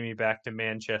sent Jamie back to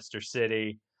Manchester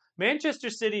City. Manchester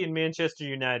City and Manchester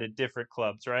United, different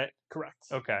clubs, right? Correct.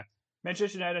 Okay.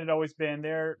 Manchester United had always been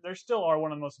there. They still are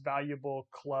one of the most valuable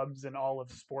clubs in all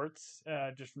of sports,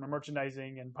 just from a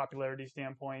merchandising and popularity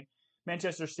standpoint.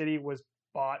 Manchester City was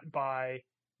bought by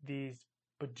these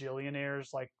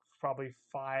bajillionaires like probably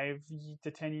 5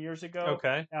 to 10 years ago.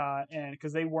 Okay. And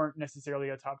because they weren't necessarily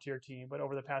a top tier team, but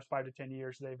over the past 5 to 10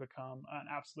 years, they've become an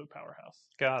absolute powerhouse.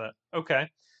 Got it. Okay.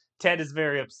 Ted is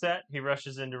very upset. He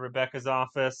rushes into Rebecca's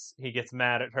office. He gets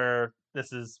mad at her.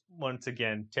 This is, once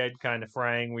again, Ted kind of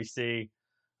fraying. We see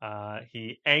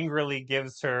he angrily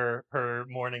gives her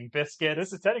morning biscuits.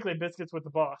 This is technically biscuits with the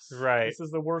boss. Right. This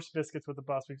is the worst biscuits with the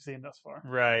boss we've seen thus far.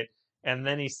 Right. And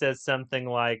then he says something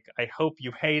like, I hope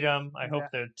you hate them. I hope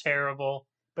they're terrible.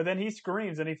 But then he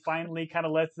screams and he finally kind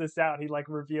of lets this out. He like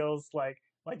reveals like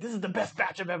this is the best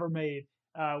batch I've ever made.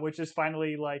 Which is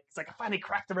finally it's like I finally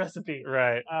cracked the recipe.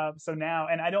 Right. So now,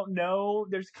 and I don't know,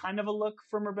 there's kind of a look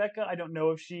from Rebecca. I don't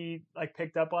know if she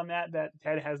picked up on that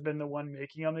Ted has been the one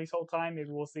making them this whole time. Maybe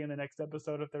we'll see in the next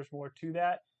episode if there's more to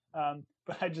that.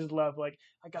 But I just love like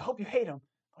I hope you hate him.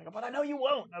 But I know you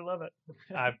won't. I love it.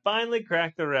 I finally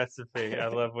cracked the recipe. I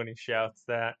love when he shouts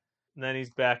that. And then he's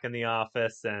back in the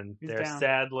office and he's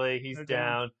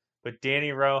down. But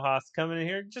Danny Rojas coming in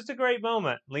here, just a great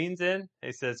moment. Leans in.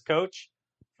 He says, Coach,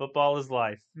 football is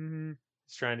life. Mm-hmm.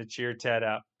 He's trying to cheer Ted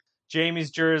up. Jamie's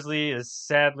jersey is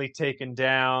sadly taken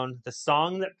down. The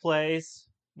song that plays,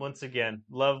 once again,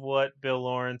 love what Bill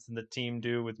Lawrence and the team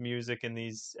do with music in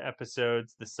these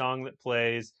episodes. The song that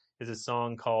plays is a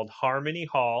song called Harmony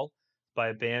Hall by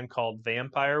a band called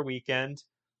Vampire Weekend.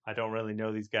 I don't really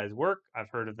know these guys' work. I've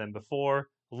heard of them before.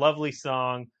 Lovely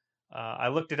song. I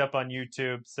looked it up on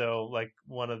YouTube. So,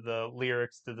 one of the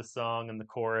lyrics to the song and the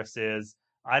chorus is,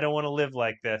 I don't want to live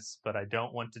like this, but I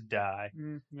don't want to die.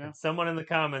 Yeah. And someone in the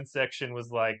comments section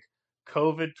was like,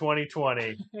 COVID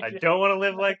 2020. I don't want to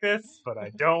live like this, but I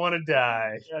don't want to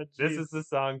die. Yeah, this is the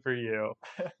song for you,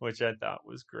 which I thought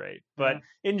was great. But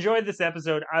enjoyed this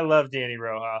episode. I love Danny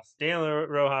Rojas. Danny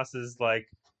Rojas is like,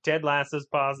 Ted Lasso's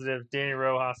positive. Danny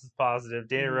Rojas is positive.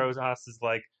 Danny Rojas is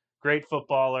great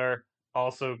footballer,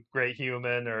 also great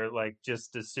human, or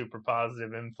just a super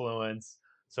positive influence.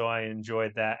 So I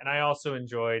enjoyed that. And I also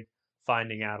enjoyed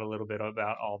finding out a little bit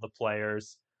about all the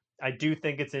players. I do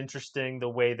think it's interesting the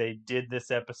way they did this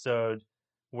episode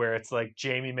where it's like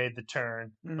Jamie made the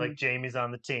turn, like Jamie's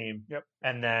on the team. Yep.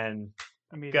 And then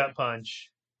gut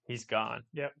punch, he's gone.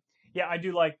 Yep. Yeah, I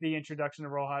do like the introduction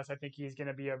of Rojas. I think he's going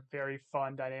to be a very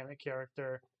fun, dynamic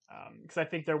character. Because I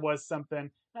think there was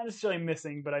something, not necessarily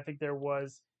missing, but I think there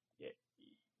was,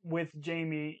 with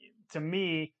Jamie, to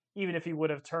me, even if he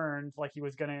would have turned like he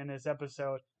was going to in this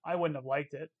episode, I wouldn't have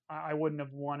liked it. I wouldn't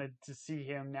have wanted to see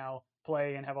him now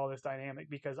play and have all this dynamic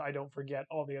because I don't forget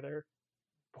all the other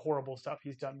horrible stuff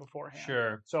he's done beforehand.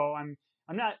 Sure. So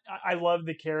I love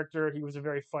the character. He was a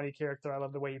very funny character. I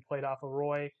love the way he played off of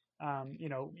Roy.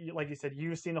 Like you said,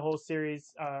 you've seen the whole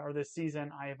series or this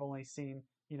season. I have only seen,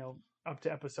 up to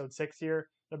episode 6 here.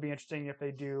 It'll be interesting if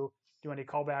they do any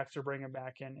callbacks or bring him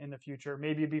back in the future.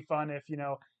 Maybe it'd be fun if,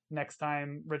 next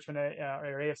time Richmond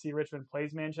or AFC Richmond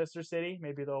plays Manchester City,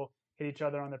 maybe they'll hit each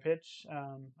other on the pitch.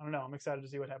 I don't know. I'm excited to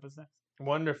see what happens next.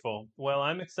 Wonderful. Well,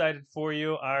 I'm excited for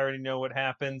you. I already know what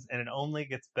happens, and it only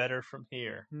gets better from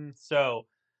here. So,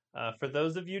 for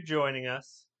those of you joining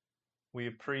us, we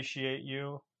appreciate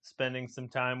you spending some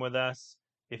time with us.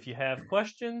 If you have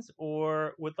questions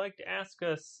or would like to ask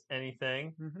us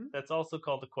anything, that's also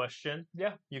called a question.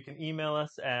 Yeah. You can email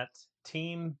us at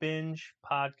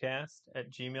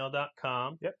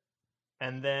teambingepodcast@gmail.com. Yep.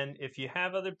 And then if you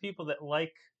have other people that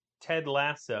like Ted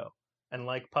Lasso and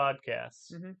like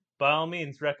podcasts, by all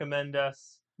means, recommend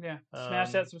us. Yeah,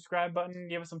 smash that subscribe button.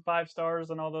 Give us some 5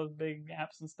 stars on all those big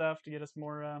apps and stuff to get us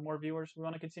more viewers. We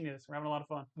want to continue this. We're having a lot of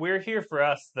fun. We're here for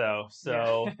us, though.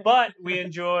 So, but we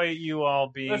enjoy you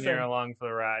all being here along for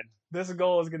the ride. This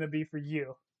goal is going to be for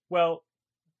you. Well,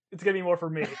 it's going to be more for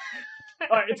me.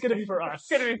 All right, it's going to be for us. It's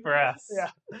going to be for us.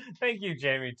 Yeah. Thank you,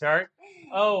 Jamie Tart.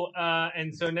 Oh,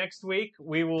 and so next week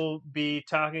we will be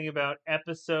talking about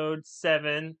episode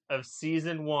 7 of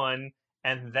season 1.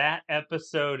 And that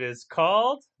episode is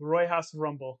called Rojas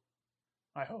Rumble.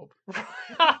 I hope.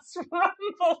 Rojas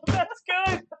Rumble. That's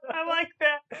good. I like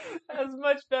that. That's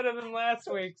much better than last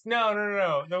week's.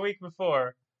 No. The week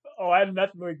before. Oh, I had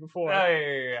nothing the week before. Oh,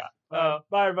 yeah.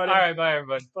 Bye, everybody. All right, bye,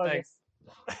 everybody. Bye. Thanks.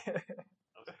 That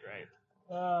was great.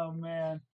 Oh, man.